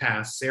years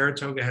past,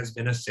 Saratoga has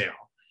been a sale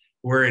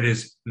where it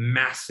is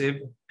massive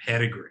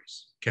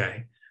pedigrees,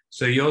 okay?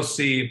 So you'll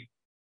see,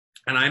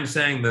 and I'm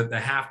saying that the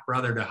half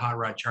brother to Hot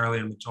Rod Charlie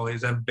and Matoli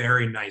is a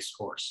very nice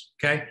horse,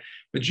 okay?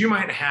 But you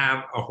might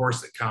have a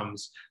horse that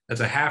comes that's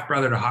a half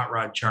brother to Hot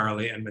Rod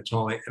Charlie and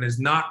Matoli and is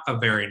not a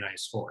very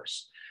nice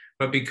horse.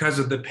 But because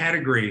of the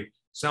pedigree,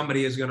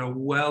 somebody is going to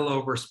well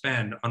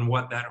overspend on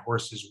what that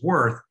horse is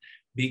worth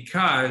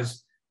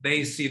because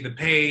they see the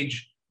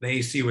page,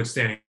 they see what's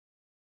standing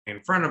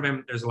in front of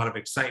him. There's a lot of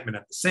excitement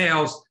at the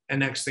sales. And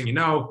next thing you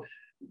know,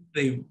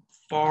 they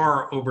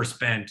far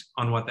overspent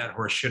on what that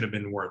horse should have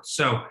been worth.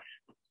 So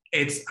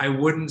I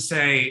wouldn't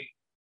say,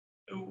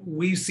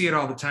 we see it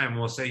all the time.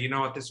 We'll say, you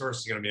know what, this horse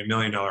is going to be $1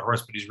 million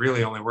horse, but he's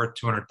really only worth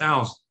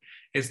 200,000.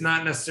 It's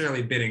not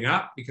necessarily bidding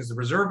up because the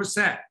reserve was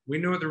set. We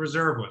knew what the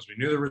reserve was. We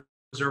knew the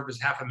reserve was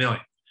 $500,000.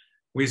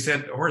 We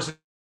said the horse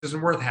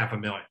isn't worth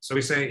 $500,000. So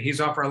we say,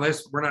 he's off our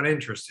list. We're not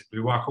interested.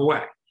 We walk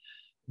away.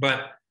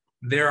 But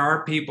there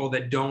are people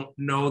that don't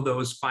know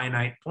those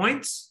finite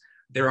points.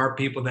 There are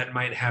people that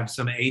might have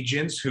some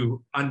agents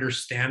who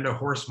understand a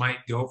horse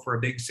might go for a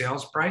big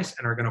sales price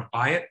and are going to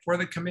buy it for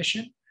the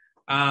commission.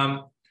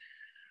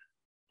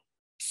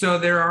 So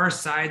there are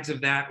sides of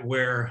that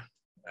where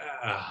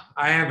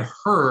I have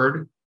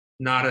heard,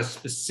 not a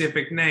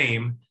specific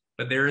name,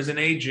 but there is an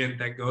agent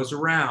that goes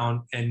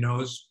around and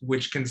knows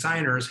which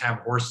consignors have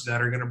horses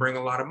that are going to bring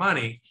a lot of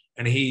money,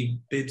 and he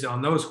bids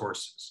on those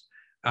horses.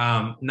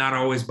 Not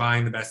always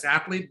buying the best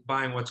athlete,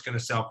 buying what's going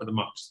to sell for the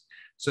most.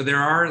 So there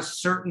are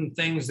certain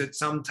things that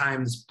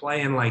sometimes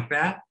play in like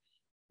that.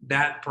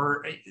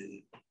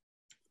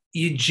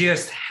 You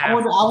just have.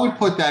 I would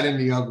put that in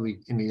the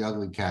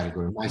ugly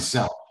category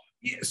myself.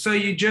 So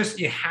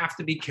you have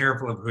to be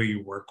careful of who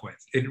you work with.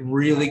 It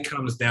really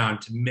comes down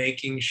to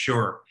making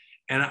sure.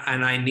 And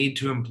I need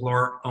to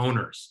implore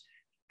owners,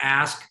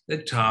 ask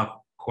the tough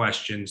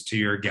questions to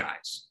your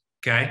guys.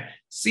 Okay,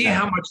 see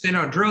how much they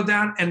know. Drill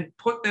down and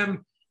put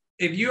them.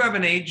 If you have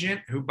an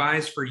agent who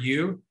buys for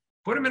you,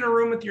 put him in a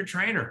room with your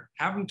trainer.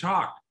 Have him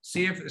talk.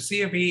 See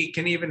if he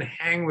can even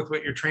hang with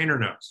what your trainer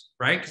knows,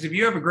 right? Because if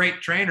you have a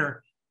great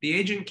trainer, the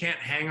agent can't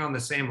hang on the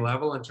same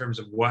level in terms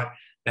of what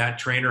that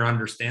trainer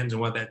understands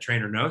and what that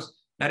trainer knows.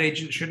 That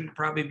agent shouldn't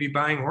probably be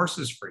buying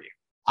horses for you.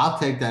 I'll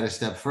take that a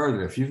step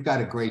further. If you've got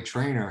a great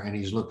trainer and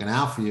he's looking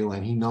out for you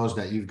and he knows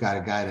that you've got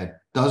a guy that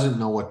doesn't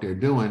know what they're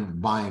doing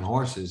buying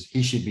horses,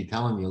 he should be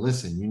telling you,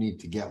 listen, you need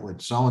to get with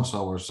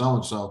so-and-so or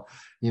so-and-so,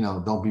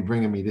 don't be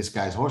bringing me this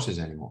guy's horses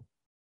anymore.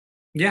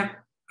 Yeah.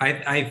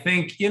 I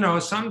think,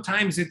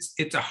 sometimes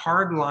it's a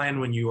hard line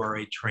when you are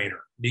a trainer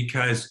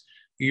because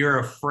you're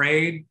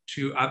afraid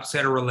to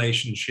upset a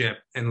relationship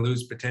and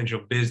lose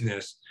potential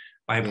business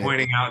by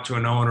pointing out to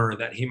an owner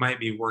that he might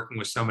be working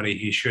with somebody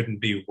he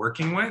shouldn't be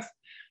working with.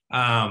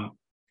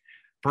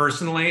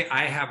 Personally,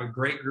 I have a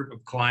great group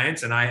of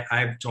clients and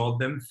I've told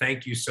them,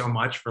 thank you so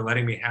much for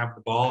letting me have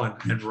the ball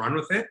and run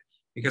with it.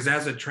 Because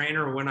as a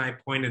trainer, when I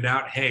pointed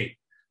out, hey,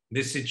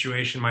 this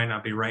situation might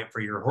not be right for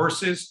your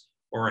horses,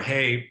 or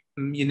hey,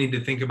 you need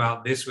to think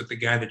about this with the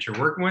guy that you're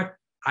working with,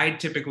 I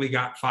typically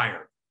got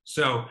fired.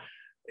 So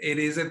it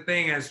is a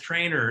thing as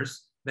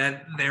trainers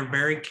that they're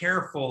very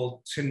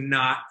careful to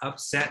not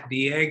upset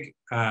the egg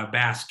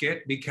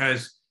basket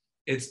because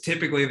it's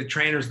typically the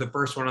trainer's the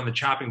first one on the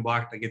chopping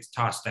block that gets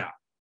tossed out.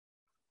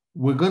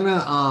 We're going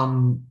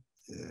to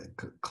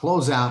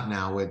close out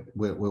now with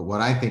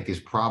what I think is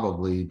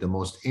probably the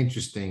most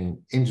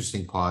interesting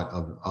part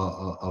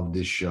of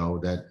this show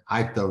that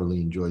I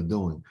thoroughly enjoy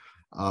doing.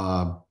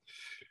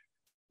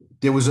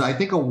 there was, I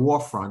think, a war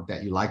front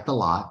that you liked a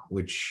lot,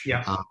 which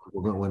Yeah.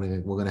 we're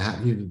gonna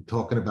have you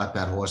talking about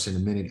that horse in a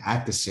minute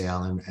at the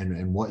sale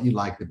and what you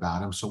liked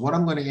about him. So what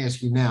I'm going to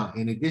ask you now,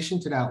 in addition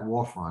to that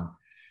war front,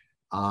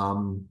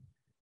 um,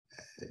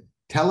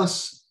 tell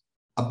us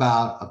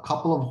about a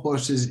couple of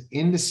horses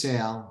in the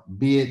sale,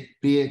 be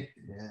it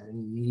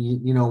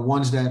you know,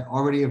 ones that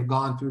already have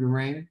gone through the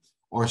ring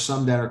or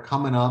some that are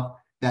coming up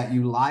that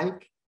you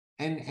like,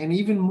 and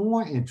even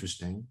more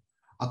interesting,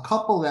 a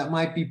couple that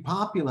might be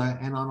popular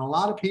and on a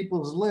lot of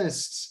people's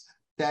lists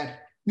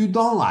that you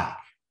don't like.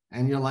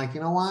 And you're like,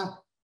 you know what?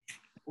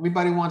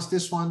 Everybody wants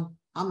this one.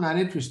 I'm not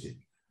interested.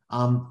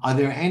 Are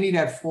there any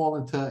that fall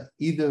into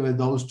either of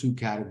those two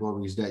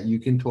categories that you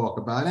can talk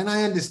about? And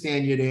I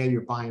understand you're there,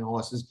 you're buying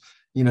horses.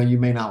 You know, you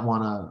may not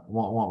want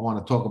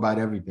to talk about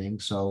everything.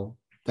 So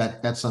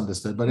that's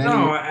understood. But anyway.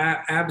 No,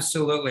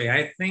 absolutely.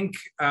 I think,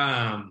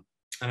 and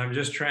I'm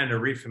just trying to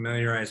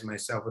refamiliarize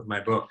myself with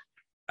my book.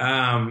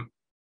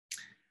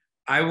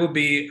 I will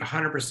be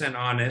 100%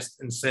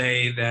 honest and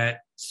say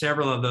that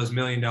several of those $1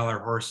 million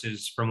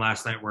horses from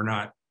last night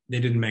they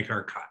didn't make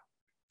our cut.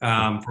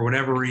 For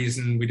whatever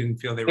reason, we didn't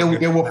feel they were.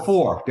 There were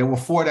four. There were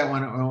four that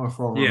went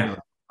for over $1 million,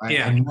 right?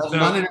 Yeah. And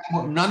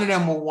none of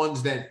them were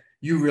ones that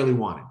you really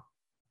wanted.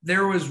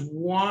 There was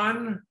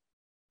one,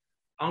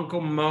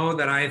 Uncle Mo,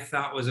 that I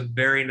thought was a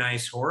very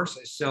nice horse.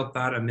 I still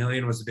thought $1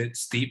 million was a bit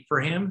steep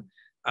for him.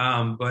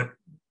 But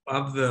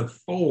of the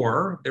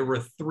four, there were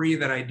three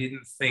that I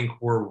didn't think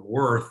were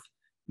worth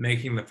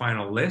making the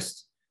final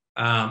list.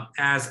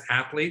 As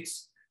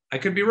athletes, I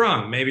could be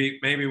wrong.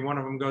 Maybe one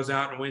of them goes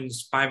out and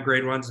wins 5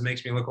 grade ones and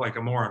makes me look like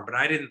a moron, but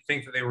I didn't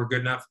think that they were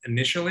good enough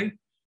initially.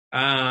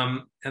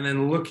 And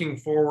then looking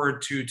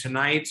forward to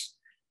tonight,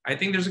 I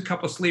think there's a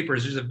couple of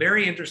sleepers. There's a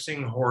very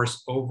interesting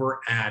horse over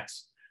at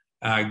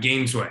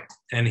Gainesway,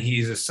 and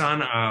he's a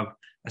son of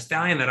a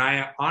stallion that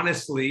I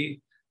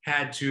honestly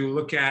had to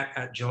look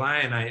at July,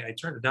 and I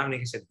turned to Dominic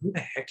and said, who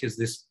the heck is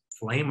this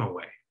Flame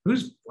Away?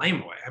 Who's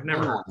Flame Away? I've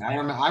never heard. I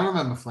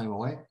remember Flame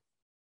Away.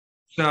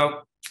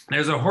 So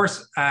there's a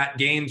horse at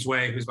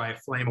Gainesway who's by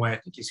Flame Away. I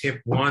think he's hip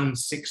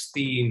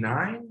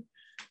 169.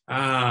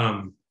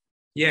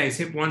 Yeah, he's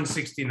hip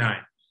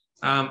 169.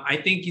 I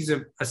think he's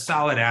a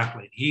solid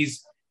athlete.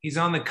 He's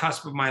on the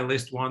cusp of my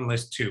list 1,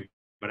 list 2,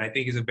 but I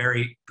think he's a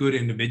very good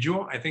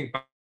individual. I think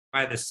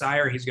by the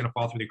sire, he's going to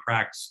fall through the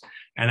cracks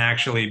and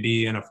actually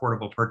be an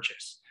affordable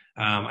purchase.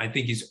 I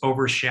think he's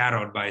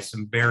overshadowed by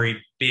some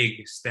very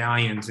big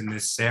stallions in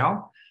this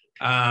sale.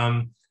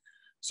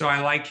 So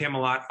I like him a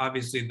lot.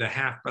 Obviously, the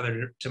half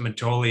brother to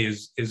Matoli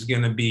is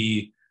going to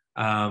be,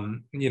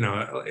 you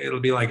know,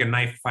 it'll be like a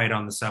knife fight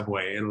on the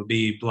subway. It'll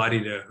be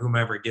bloody to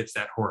whomever gets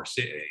that horse.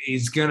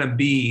 He's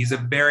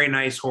a very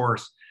nice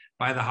horse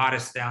by the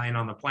hottest stallion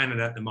on the planet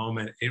at the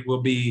moment. It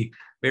will be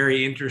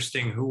very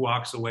interesting who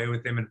walks away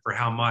with him and for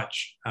how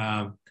much.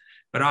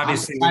 But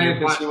obviously, I'm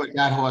excited to see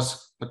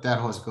what that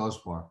horse goes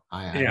for.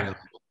 Yeah.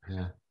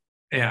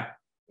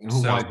 And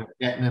who winds up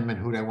getting him and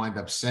who they wind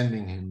up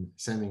sending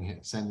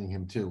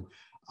him to.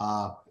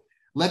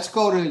 Let's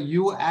go to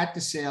you at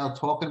the sale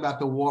talking about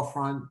the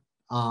Warfront,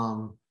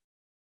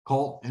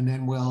 Colt, and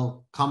then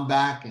we'll come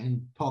back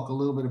and talk a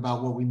little bit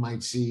about what we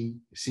might see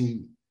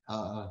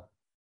on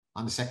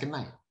the second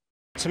night.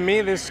 To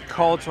me, this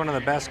colt's one of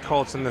the best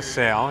colts in the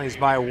sale. He's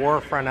by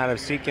Warfront out of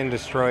Seek and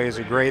Destroy. He's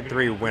a grade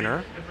 3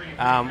 winner.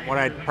 What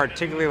I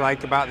particularly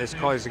like about this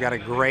colt is he's got a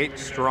great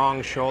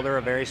strong shoulder,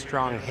 a very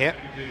strong hip.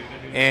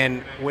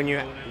 And when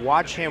you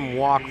watch him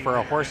walk, for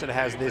a horse that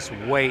has this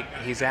weight,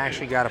 he's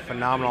actually got a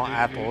phenomenal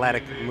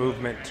athletic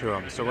movement to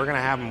him. So we're going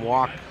to have him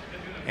walk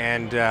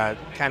and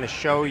kind of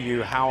show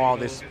you how all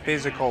this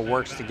physical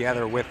works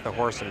together with the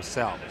horse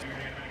himself.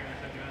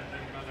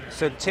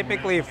 So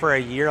typically for a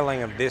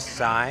yearling of this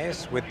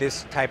size, with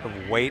this type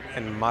of weight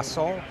and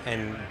muscle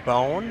and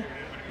bone,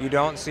 you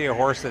don't see a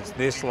horse that's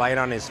this light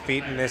on his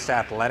feet and this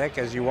athletic.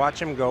 As you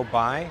watch him go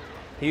by,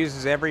 he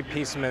uses every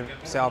piece of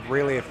himself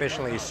really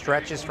efficiently. He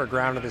stretches for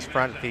ground with his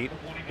front feet.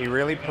 He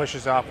really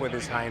pushes off with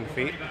his hind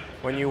feet.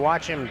 When you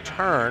watch him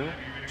turn,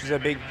 which is a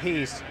big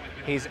piece,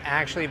 he's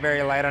actually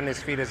very light on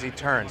his feet as he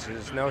turns.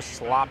 There's no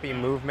sloppy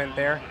movement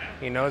there.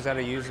 He knows how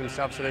to use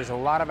himself, so there's a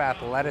lot of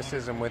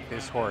athleticism with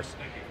this horse.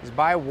 He's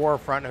by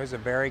Warfront, who's a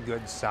very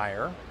good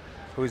sire,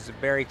 who's a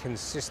very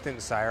consistent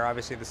sire,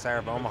 obviously the sire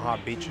of Omaha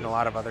Beach and a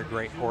lot of other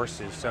great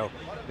horses. So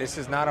this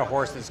is not a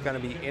horse that's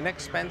going to be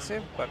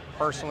inexpensive, but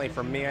personally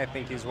for me, I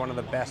think he's one of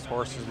the best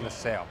horses in the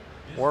sale.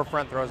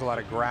 Warfront throws a lot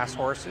of grass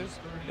horses.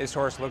 This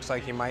horse looks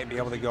like he might be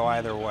able to go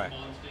either way.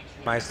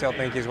 I still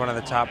think he's one of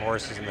the top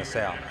horses in the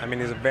sale. I mean,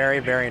 he's a very,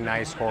 very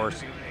nice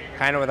horse,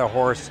 kind of with a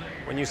horse.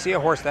 When you see a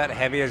horse that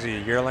heavy as a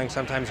yearling,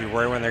 sometimes you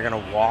worry when they're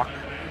going to walk.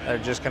 They're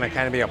just going to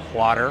kind of be a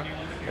plodder.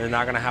 They're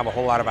not going to have a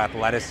whole lot of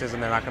athleticism.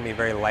 They're not going to be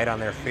very light on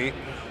their feet.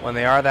 When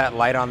they are that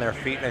light on their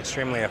feet and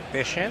extremely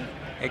efficient,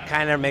 it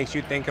kind of makes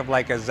you think of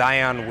like a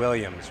Zion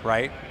Williams,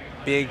 right?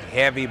 Big,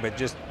 heavy, but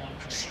just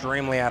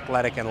extremely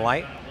athletic and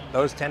light.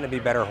 Those tend to be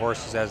better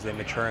horses as they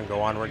mature and go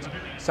onwards.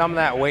 Some of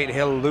that weight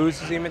he'll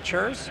lose as he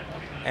matures,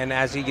 and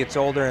as he gets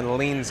older and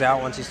leans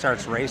out once he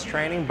starts race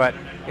training, but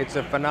it's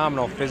a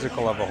phenomenal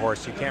physical of a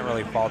horse. You can't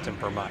really fault him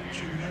for much.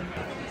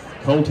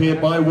 Colt here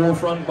by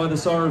Warfront by the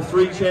sire of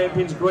 3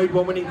 champions, Grade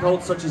 1 winning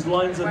colts such as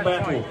Lines of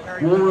Battle,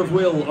 War of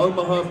Will,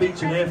 Omaha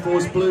Beach and Air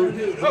Force Blue.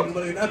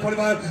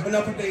 25,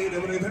 enough 15,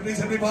 50,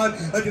 75,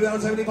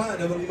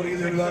 2075,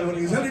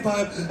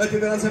 75,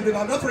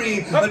 2075, not 3,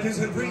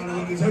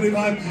 273,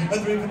 75,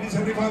 350,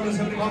 75,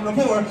 75, no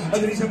 4,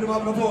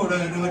 375, no 4,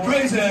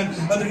 crazy,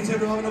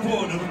 375, no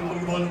 4,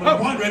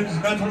 100,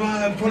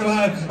 25,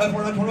 25,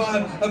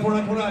 425,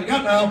 425,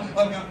 got now,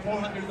 I've got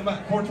 400 in the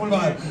back,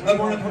 425,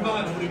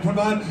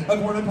 425, 425,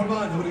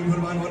 425, nobody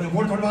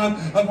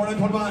 425,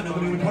 425,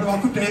 nobody 50,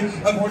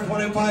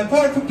 425,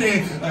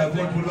 450,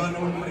 425,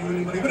 nobody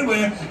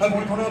anywhere,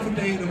 425,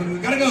 50,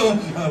 nobody gotta go,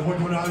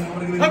 425,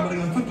 nobody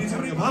 50,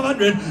 70,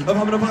 500,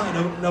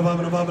 505, no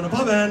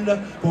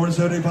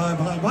 475,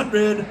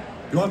 500.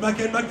 You want back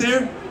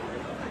there?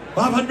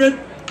 500,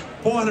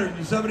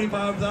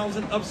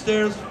 475,000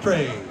 upstairs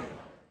trade.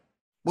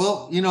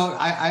 Well,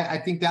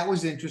 I think that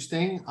was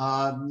interesting.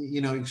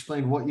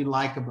 Explain what you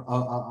like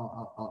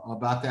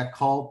about that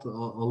colt, a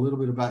little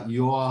bit about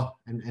your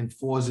and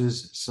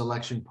Forz's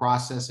selection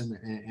process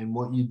and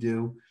what you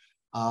do.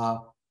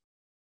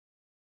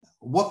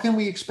 What can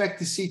we expect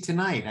to see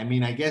tonight? I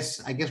mean, I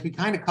guess we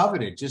kind of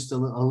covered it. Just a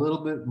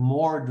little bit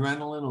more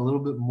adrenaline, a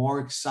little bit more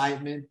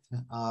excitement.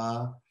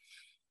 The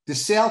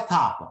sale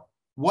topper.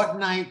 What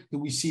night do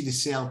we see the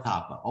sale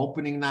topper?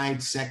 Opening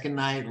night, second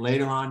night,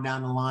 later on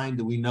down the line?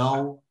 Do we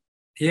know?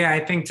 Yeah,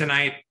 I think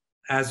tonight,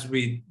 as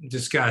we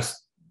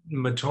discussed,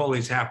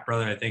 Matoli's half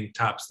brother, I think,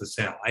 tops the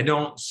sale. I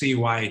don't see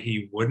why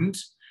he wouldn't.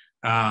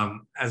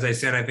 As I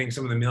said, I think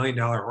some of the $1 million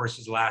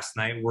horses last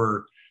night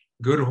were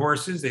good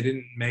horses. They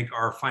didn't make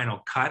our final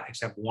cut,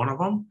 except one of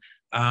them.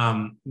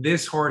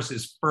 This horse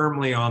is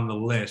firmly on the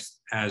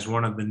list as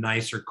one of the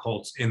nicer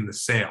colts in the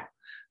sale.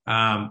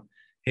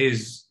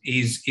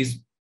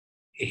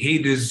 He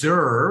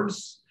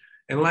deserves,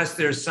 unless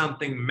there's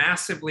something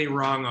massively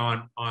wrong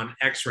on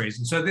x-rays.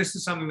 And so this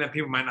is something that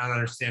people might not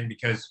understand,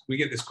 because we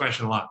get this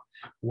question a lot.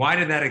 Why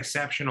did that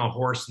exceptional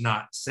horse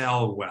not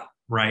sell well,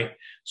 right?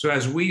 So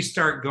as we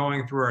start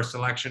going through our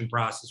selection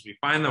process, we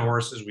find the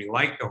horses, we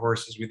like the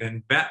horses, we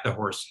then vet the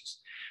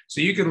horses.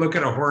 So you could look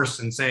at a horse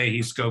and say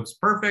he scopes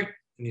perfect,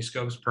 and he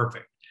scopes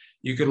perfect.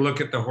 You could look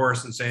at the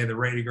horse and say the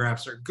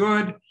radiographs are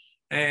good,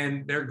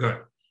 and they're good.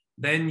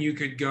 Then you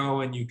could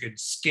go and you could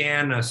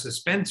scan a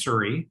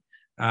suspensory,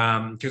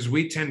 because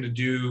we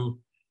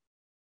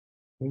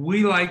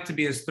like to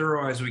be as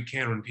thorough as we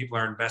can when people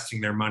are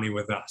investing their money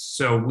with us.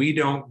 So we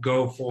don't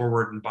go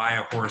forward and buy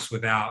a horse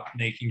without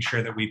making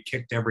sure that we've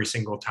kicked every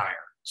single tire.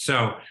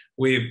 So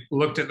we've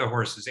looked at the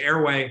horse's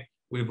airway,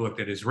 we've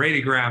looked at his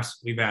radiographs,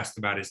 we've asked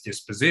about his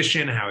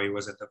disposition, how he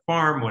was at the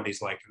farm, what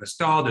he's like in the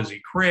stall, does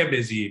he crib,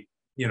 is he,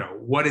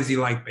 what is he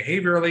like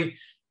behaviorally?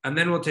 And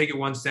then we'll take it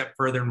one step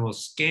further and we'll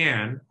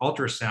scan,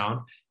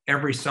 ultrasound,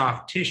 every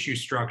soft tissue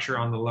structure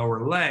on the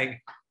lower leg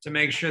to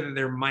make sure that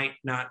there might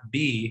not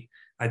be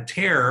a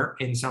tear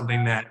in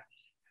something that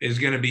is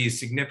going to be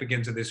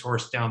significant to this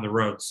horse down the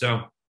road.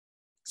 So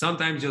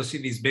sometimes you'll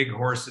see these big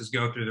horses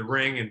go through the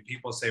ring and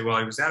people say, well,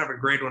 he was out of a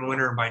Grade 1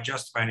 winner and by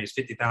justifying he's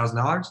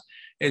 $50,000.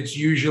 It's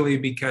usually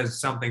because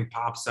something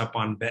pops up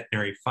on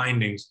veterinary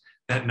findings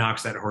that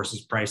knocks that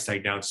horse's price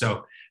tag down.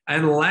 So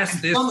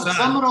unless this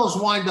some of those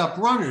wind up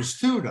runners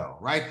too, though,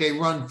 right? They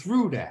run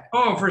through that.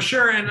 Oh, for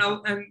sure. And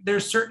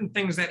there's certain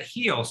things that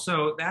heal.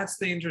 So that's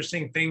the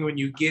interesting thing when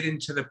you get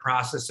into the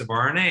process of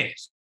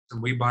RNAs.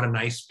 And we bought a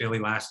nice filly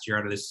last year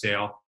out of this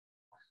sale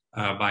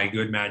by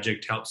Good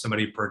Magic to help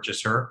somebody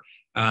purchase her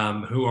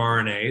who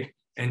RNA'd.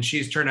 And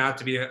she's turned out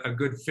to be a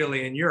good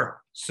filly in Europe.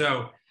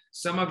 So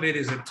some of it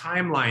is a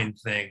timeline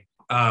thing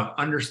of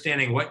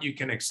understanding what you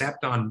can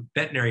accept on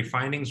veterinary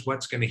findings,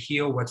 what's going to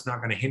heal, what's not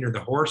going to hinder the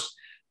horse,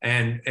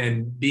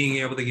 and being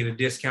able to get a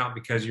discount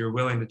because you're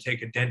willing to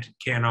take a dented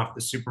can off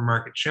the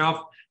supermarket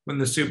shelf when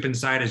the soup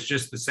inside is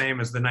just the same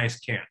as the nice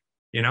can,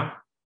 Now,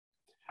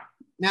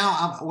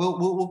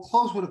 we'll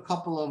close with a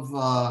couple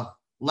of,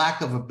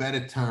 lack of a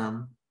better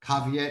term,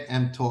 caveat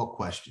emptor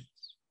questions,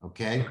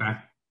 okay?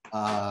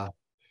 Okay.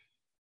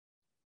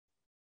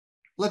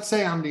 Let's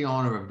say I'm the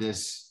owner of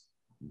this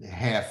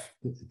half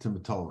to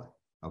Matoli,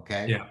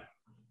 okay? Yeah.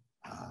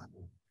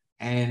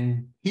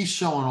 And he's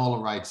showing all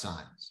the right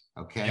signs,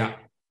 okay? Yeah.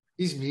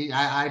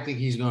 I think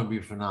he's going to be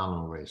a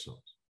phenomenal racehorse.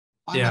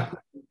 Why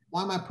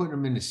am I putting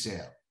him in the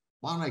sale?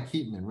 Why don't I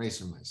keep him and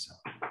racing myself?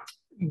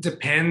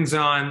 Depends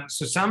on,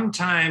 so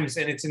sometimes,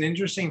 and it's an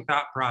interesting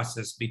thought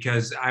process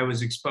because I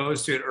was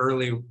exposed to it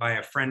early by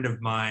a friend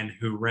of mine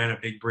who ran a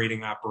big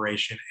breeding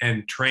operation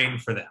and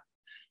trained for them.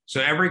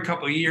 So every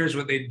couple of years,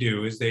 what they'd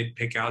do is they'd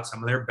pick out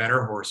some of their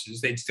better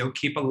horses. They'd still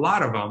keep a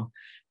lot of them,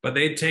 but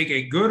they'd take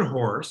a good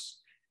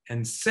horse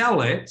and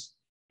sell it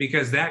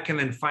because that can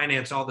then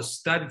finance all the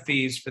stud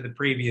fees for the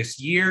previous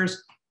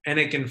years, and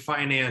it can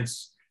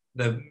finance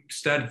the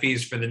stud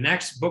fees for the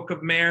next book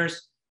of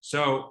mares.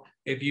 So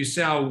if you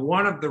sell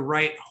one of the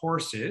right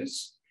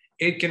horses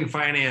it can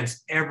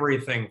finance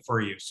everything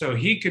for you. So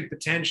he could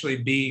potentially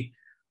be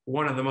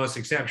one of the most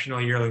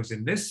exceptional yearlings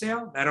in this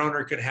sale. That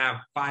owner could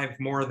have 5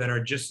 more that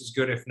are just as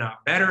good, if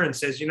not better, and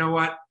says, you know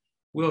what,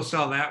 we'll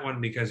sell that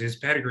one because his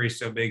pedigree is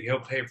so big, he'll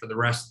pay for the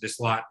rest of this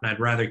lot, and I'd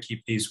rather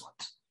keep these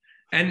ones.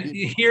 And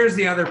here's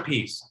the other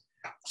piece.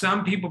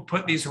 Some people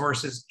put these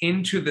horses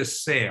into the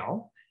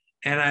sale,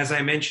 and as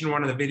I mentioned in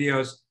one of the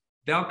videos,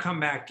 they'll come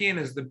back in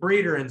as the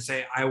breeder and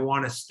say, I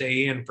want to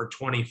stay in for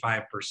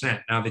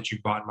 25% now that you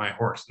bought my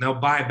horse. And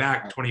they'll buy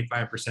back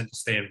 25% to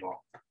stay involved.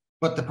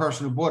 But the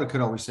person who bought it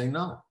could always say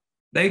no.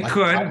 They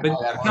could, but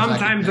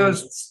sometimes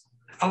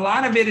a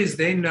lot of it is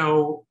they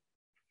know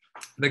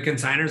the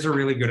consignors are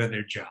really good at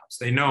their jobs.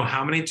 They know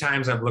how many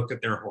times I've looked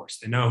at their horse.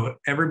 They know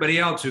everybody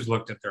else who's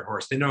looked at their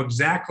horse. They know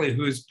exactly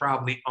who's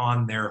probably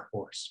on their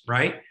horse,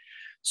 right?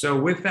 So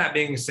with that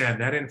being said,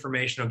 that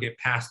information will get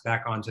passed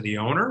back on to the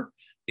owner.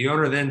 The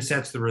owner then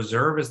sets the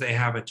reserve as they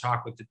have a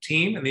talk with the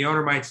team. And the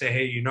owner might say,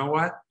 hey, you know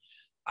what?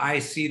 I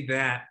see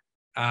that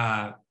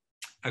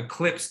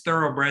Eclipse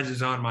Thoroughbreds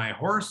is on my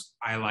horse.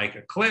 I like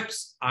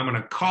Eclipse. I'm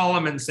going to call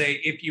them and say,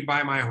 if you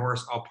buy my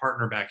horse, I'll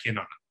partner back in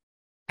on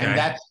it. Okay?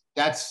 And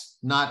that's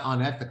not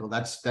unethical.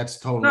 That's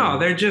totally. No,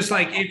 they're just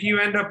like, if you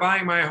end up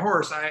buying my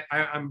horse,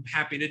 I'm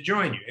happy to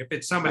join you. If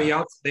it's somebody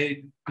else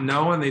they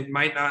know and they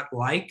might not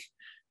like,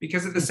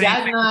 because at the same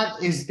time.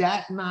 Is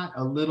that not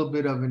a little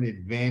bit of an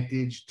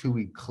advantage to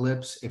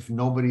Eclipse if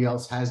nobody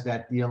else has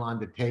that deal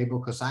on the table?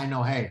 Because I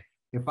know, hey,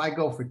 if I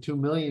go for $2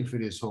 million for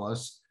this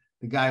horse,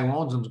 the guy who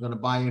owns them is going to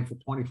buy in for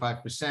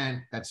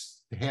 25%.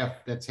 That's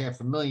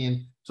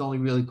 $500,000. It's only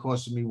really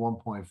costing me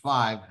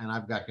 1.5, and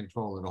I've got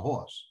control of the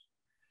horse.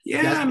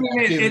 Yeah, I mean,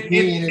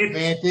 an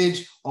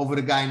advantage over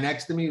the guy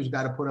next to me who's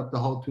got to put up the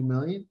whole $2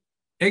 million.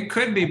 It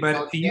could be,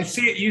 but you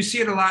see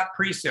it a lot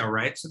pre-sale,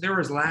 right? So there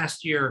was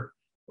last year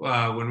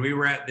when we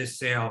were at this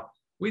sale,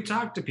 we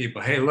talked to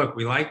people. Hey, look,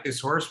 we like this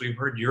horse. We've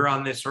heard you're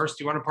on this horse.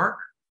 Do you want to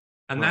partner?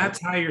 And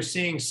that's how you're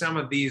seeing some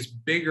of these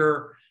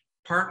bigger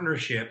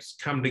partnerships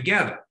come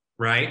together,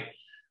 right?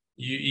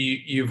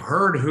 You've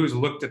heard who's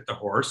looked at the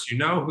horse. You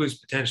know who's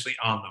potentially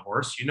on the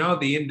horse. You know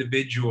the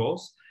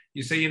individuals.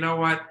 You say, you know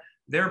what?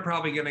 They're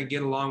probably going to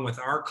get along with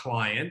our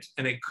client,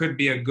 and it could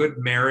be a good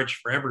marriage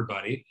for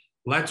everybody.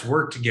 Let's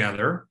work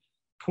together,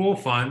 pool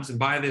funds, and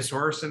buy this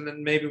horse, and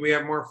then maybe we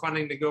have more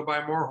funding to go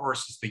buy more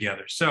horses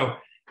together. So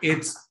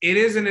it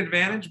is an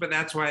advantage, but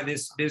that's why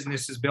this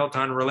business is built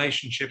on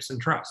relationships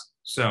and trust.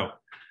 So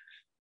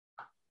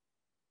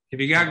if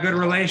you got good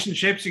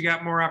relationships, you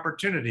got more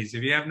opportunities.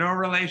 If you have no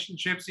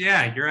relationships,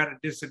 yeah, you're at a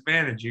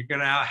disadvantage. You're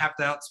going to have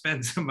to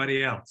outspend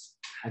somebody else.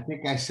 I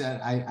think I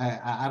said,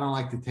 I don't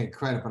like to take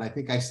credit, but I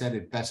think I said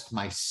it best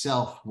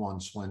myself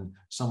once when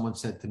someone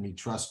said to me,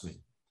 trust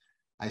me.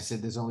 I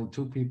said, there's only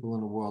 2 people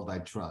in the world I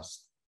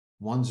trust.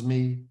 One's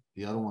me,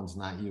 the other one's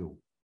not you.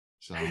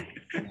 So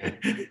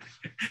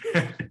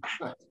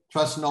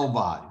trust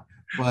nobody.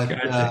 But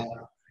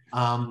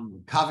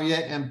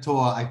caveat emptor,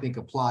 I think,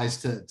 applies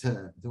to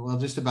well,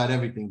 just about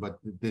everything, but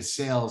the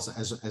sales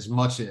as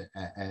much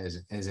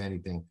as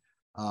anything.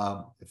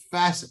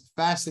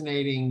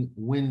 Fascinating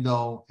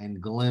window and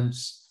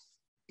glimpse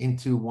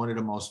into one of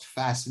the most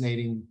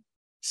fascinating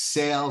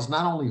sales,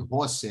 not only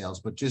horse sales,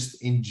 but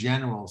just in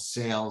general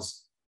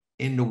sales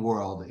in the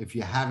world. If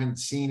you haven't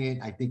seen it,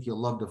 I think you'll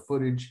love the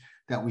footage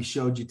that we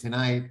showed you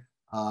tonight.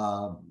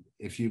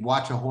 If you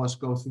watch a horse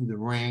go through the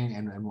ring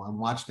and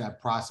watch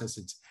that process,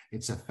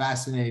 it's a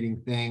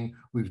fascinating thing.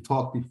 We've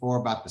talked before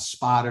about the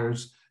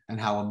spotters and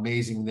how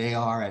amazing they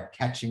are at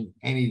catching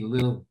any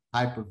little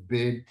type of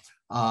bid.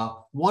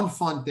 One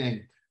fun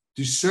thing,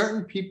 do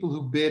certain people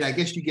who bid, I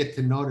guess you get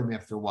to know them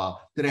after a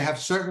while, do they have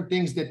certain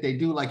things that they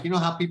do? Like, you know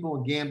how people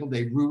will gamble,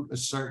 they root a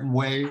certain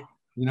way,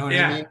 you know what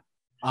I mean?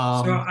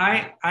 So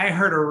I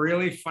heard a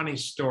really funny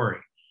story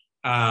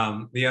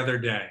the other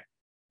day.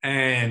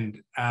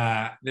 And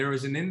there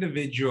was an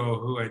individual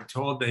who had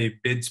told the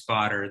bid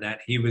spotter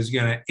that he was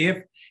going to,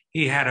 if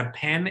he had a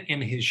pen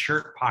in his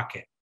shirt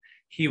pocket,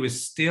 he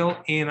was still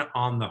in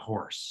on the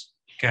horse,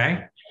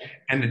 okay?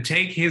 And to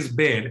take his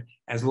bid,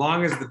 as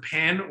long as the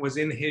pen was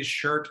in his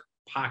shirt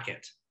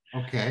pocket.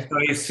 Okay. So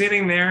he's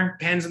sitting there,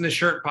 pen's in the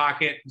shirt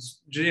pocket,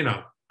 you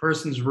know,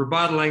 person's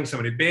rebuttaling,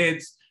 somebody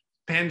bids,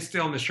 pen's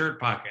still in the shirt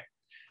pocket.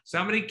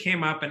 Somebody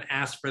came up and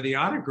asked for the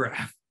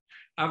autograph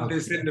of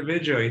this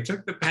individual. He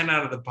took the pen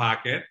out of the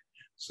pocket.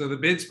 So the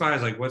bid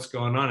spotter's like, what's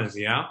going on? Is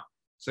he out?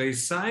 So he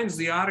signs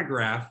the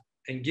autograph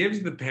and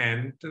gives the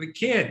pen to the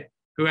kid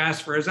who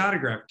asked for his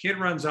autograph. Kid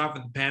runs off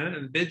with the pen,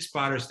 and the bid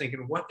spotter's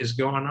thinking, what is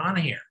going on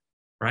here?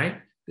 Right?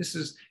 This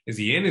is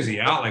he in? Is he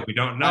out? Like, we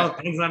don't know. The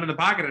pen's not in the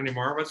pocket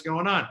anymore. What's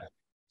going on?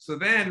 So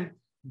then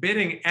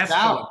bidding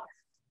escalates.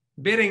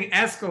 Bidding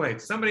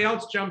escalates. Somebody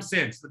else jumps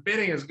in. So the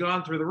bidding has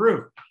gone through the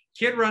roof.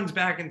 Kid runs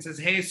back and says,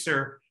 hey,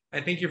 sir, I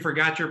think you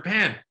forgot your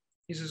pen.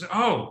 He says,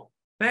 oh,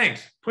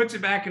 thanks. Puts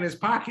it back in his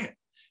pocket.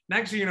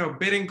 Next thing you know,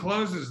 bidding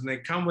closes, and they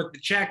come with the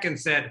check and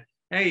said,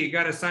 hey, you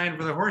got to sign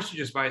for the horse you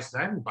just bought. He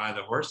said, I didn't buy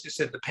the horse. He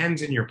said, the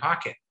pen's in your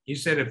pocket. You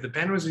said if the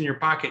pen was in your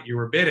pocket, you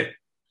were bidding.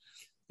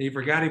 He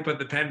forgot he put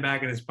the pen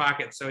back in his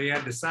pocket, so he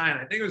had to sign.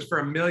 I think it was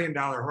for $1 million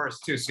horse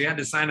too, so he had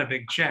to sign a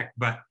big check.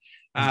 But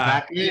he's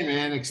back in,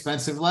 man.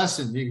 Expensive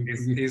lesson.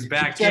 He's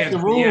back in. in. The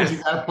rules. Yes.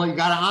 You got to play. You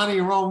got to honor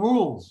your own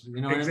rules.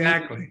 You know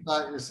exactly.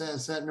 What I mean? You're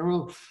setting the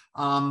rule.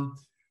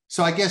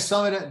 So I guess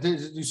some of that.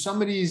 Do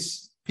some of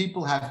these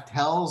people have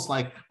tells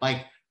like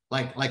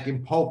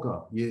in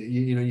poker?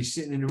 You know, you're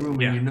sitting in the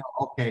room and you know,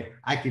 okay,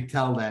 I could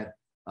tell that.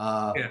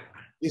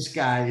 This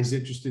guy is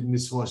interested in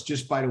this horse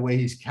just by the way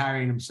he's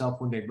carrying himself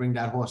when they bring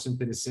that horse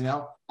into the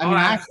sale. I mean,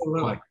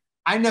 absolutely.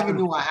 I never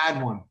knew I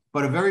had one,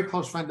 but a very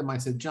close friend of mine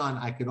said, John,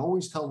 I could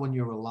always tell when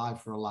you're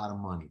alive for a lot of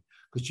money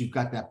because you've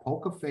got that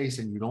poker face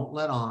and you don't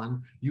let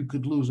on. You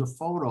could lose a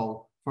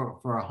photo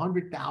for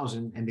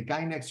 100,000 and the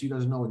guy next to you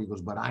doesn't know it. He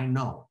goes, but I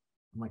know.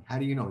 I'm like, how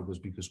do you know? He goes,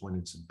 because when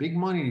it's big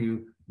money to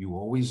you, you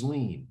always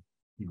lean.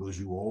 He goes,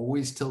 you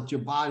always tilt your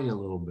body a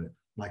little bit.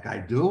 Like I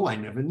do, I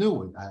never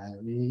knew it.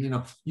 You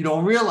know, you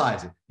don't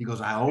realize it. He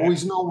goes, I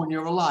always know when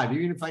you're alive.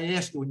 Even if I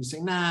ask you and you say,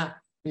 nah,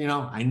 you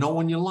know, I know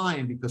when you're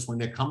lying because when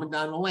they're coming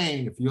down the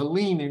lane, if you're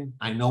leaning,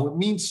 I know it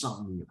means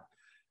something to you.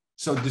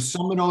 So do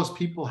some of those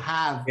people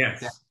have?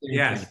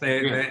 Yes,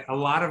 they, a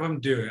lot of them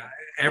do.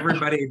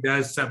 Everybody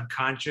does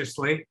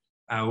subconsciously.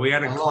 We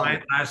had a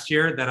client last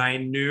year that I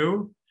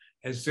knew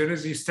as soon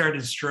as he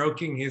started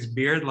stroking his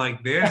beard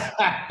like this,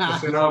 I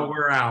said, oh,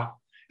 we're out.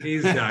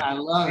 He's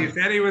done. He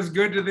said he was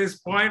good to this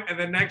point, and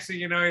the next thing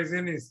you know, he's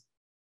in his.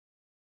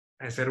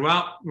 I said,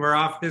 "Well, we're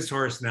off this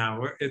horse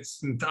now.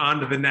 It's on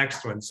to the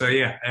next one." So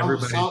yeah,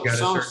 everybody's got a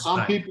certain some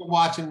type. people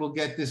watching will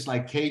get this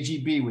like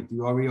KGB with the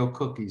Oreo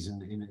cookies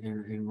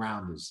in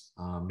rounders.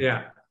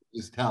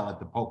 Just tell at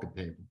the poker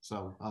table.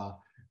 So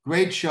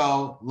great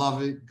show,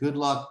 love it. Good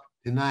luck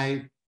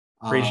tonight.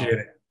 Appreciate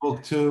it.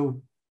 Book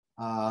 2.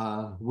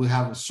 We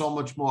have so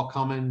much more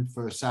coming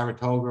for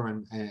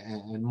Saratoga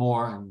and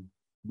more and.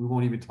 We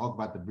won't even talk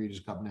about the Breeders'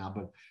 Cup now,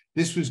 but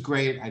this was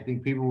great. I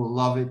think people will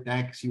love it.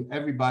 Thanks you,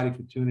 everybody,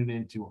 for tuning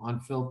in to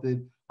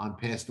Unfiltered on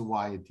Past the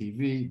Wire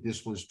TV.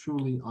 This was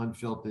truly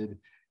unfiltered,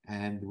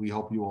 and we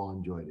hope you all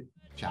enjoyed it.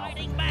 Ciao.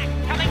 Coming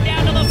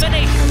down to the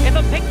finish. If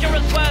a picture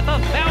is worth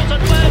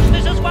 1,000 words,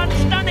 this is one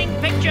stunning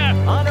picture.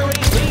 Honorary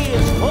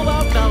please pull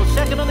out now.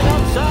 Second on the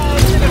outside.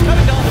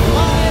 Saratoga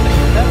line.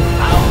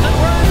 1,000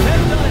 words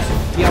has done it.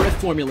 DRF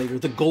Formulator,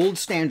 the gold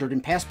standard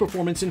in past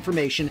performance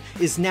information,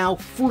 is now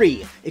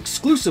free,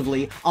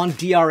 exclusively on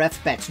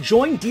DRF Bets.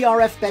 Join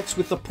DRF Bets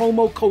with the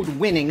promo code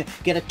WINNING,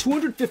 get a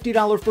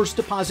 $250 first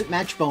deposit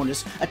match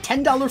bonus, a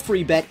 $10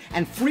 free bet,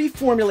 and free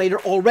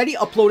Formulator already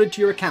uploaded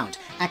to your account.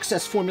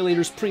 Access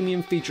Formulator's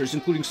premium features,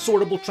 including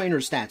sortable trainer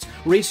stats,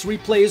 race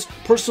replays,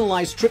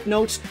 personalized trip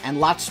notes,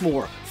 and lots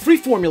more. Free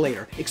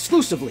Formulator,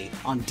 exclusively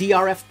on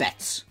DRF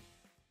Bets.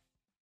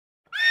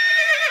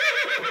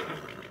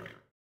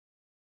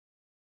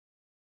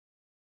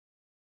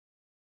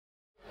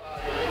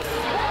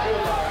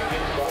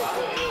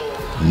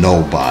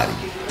 Nobody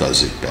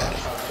does it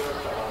better.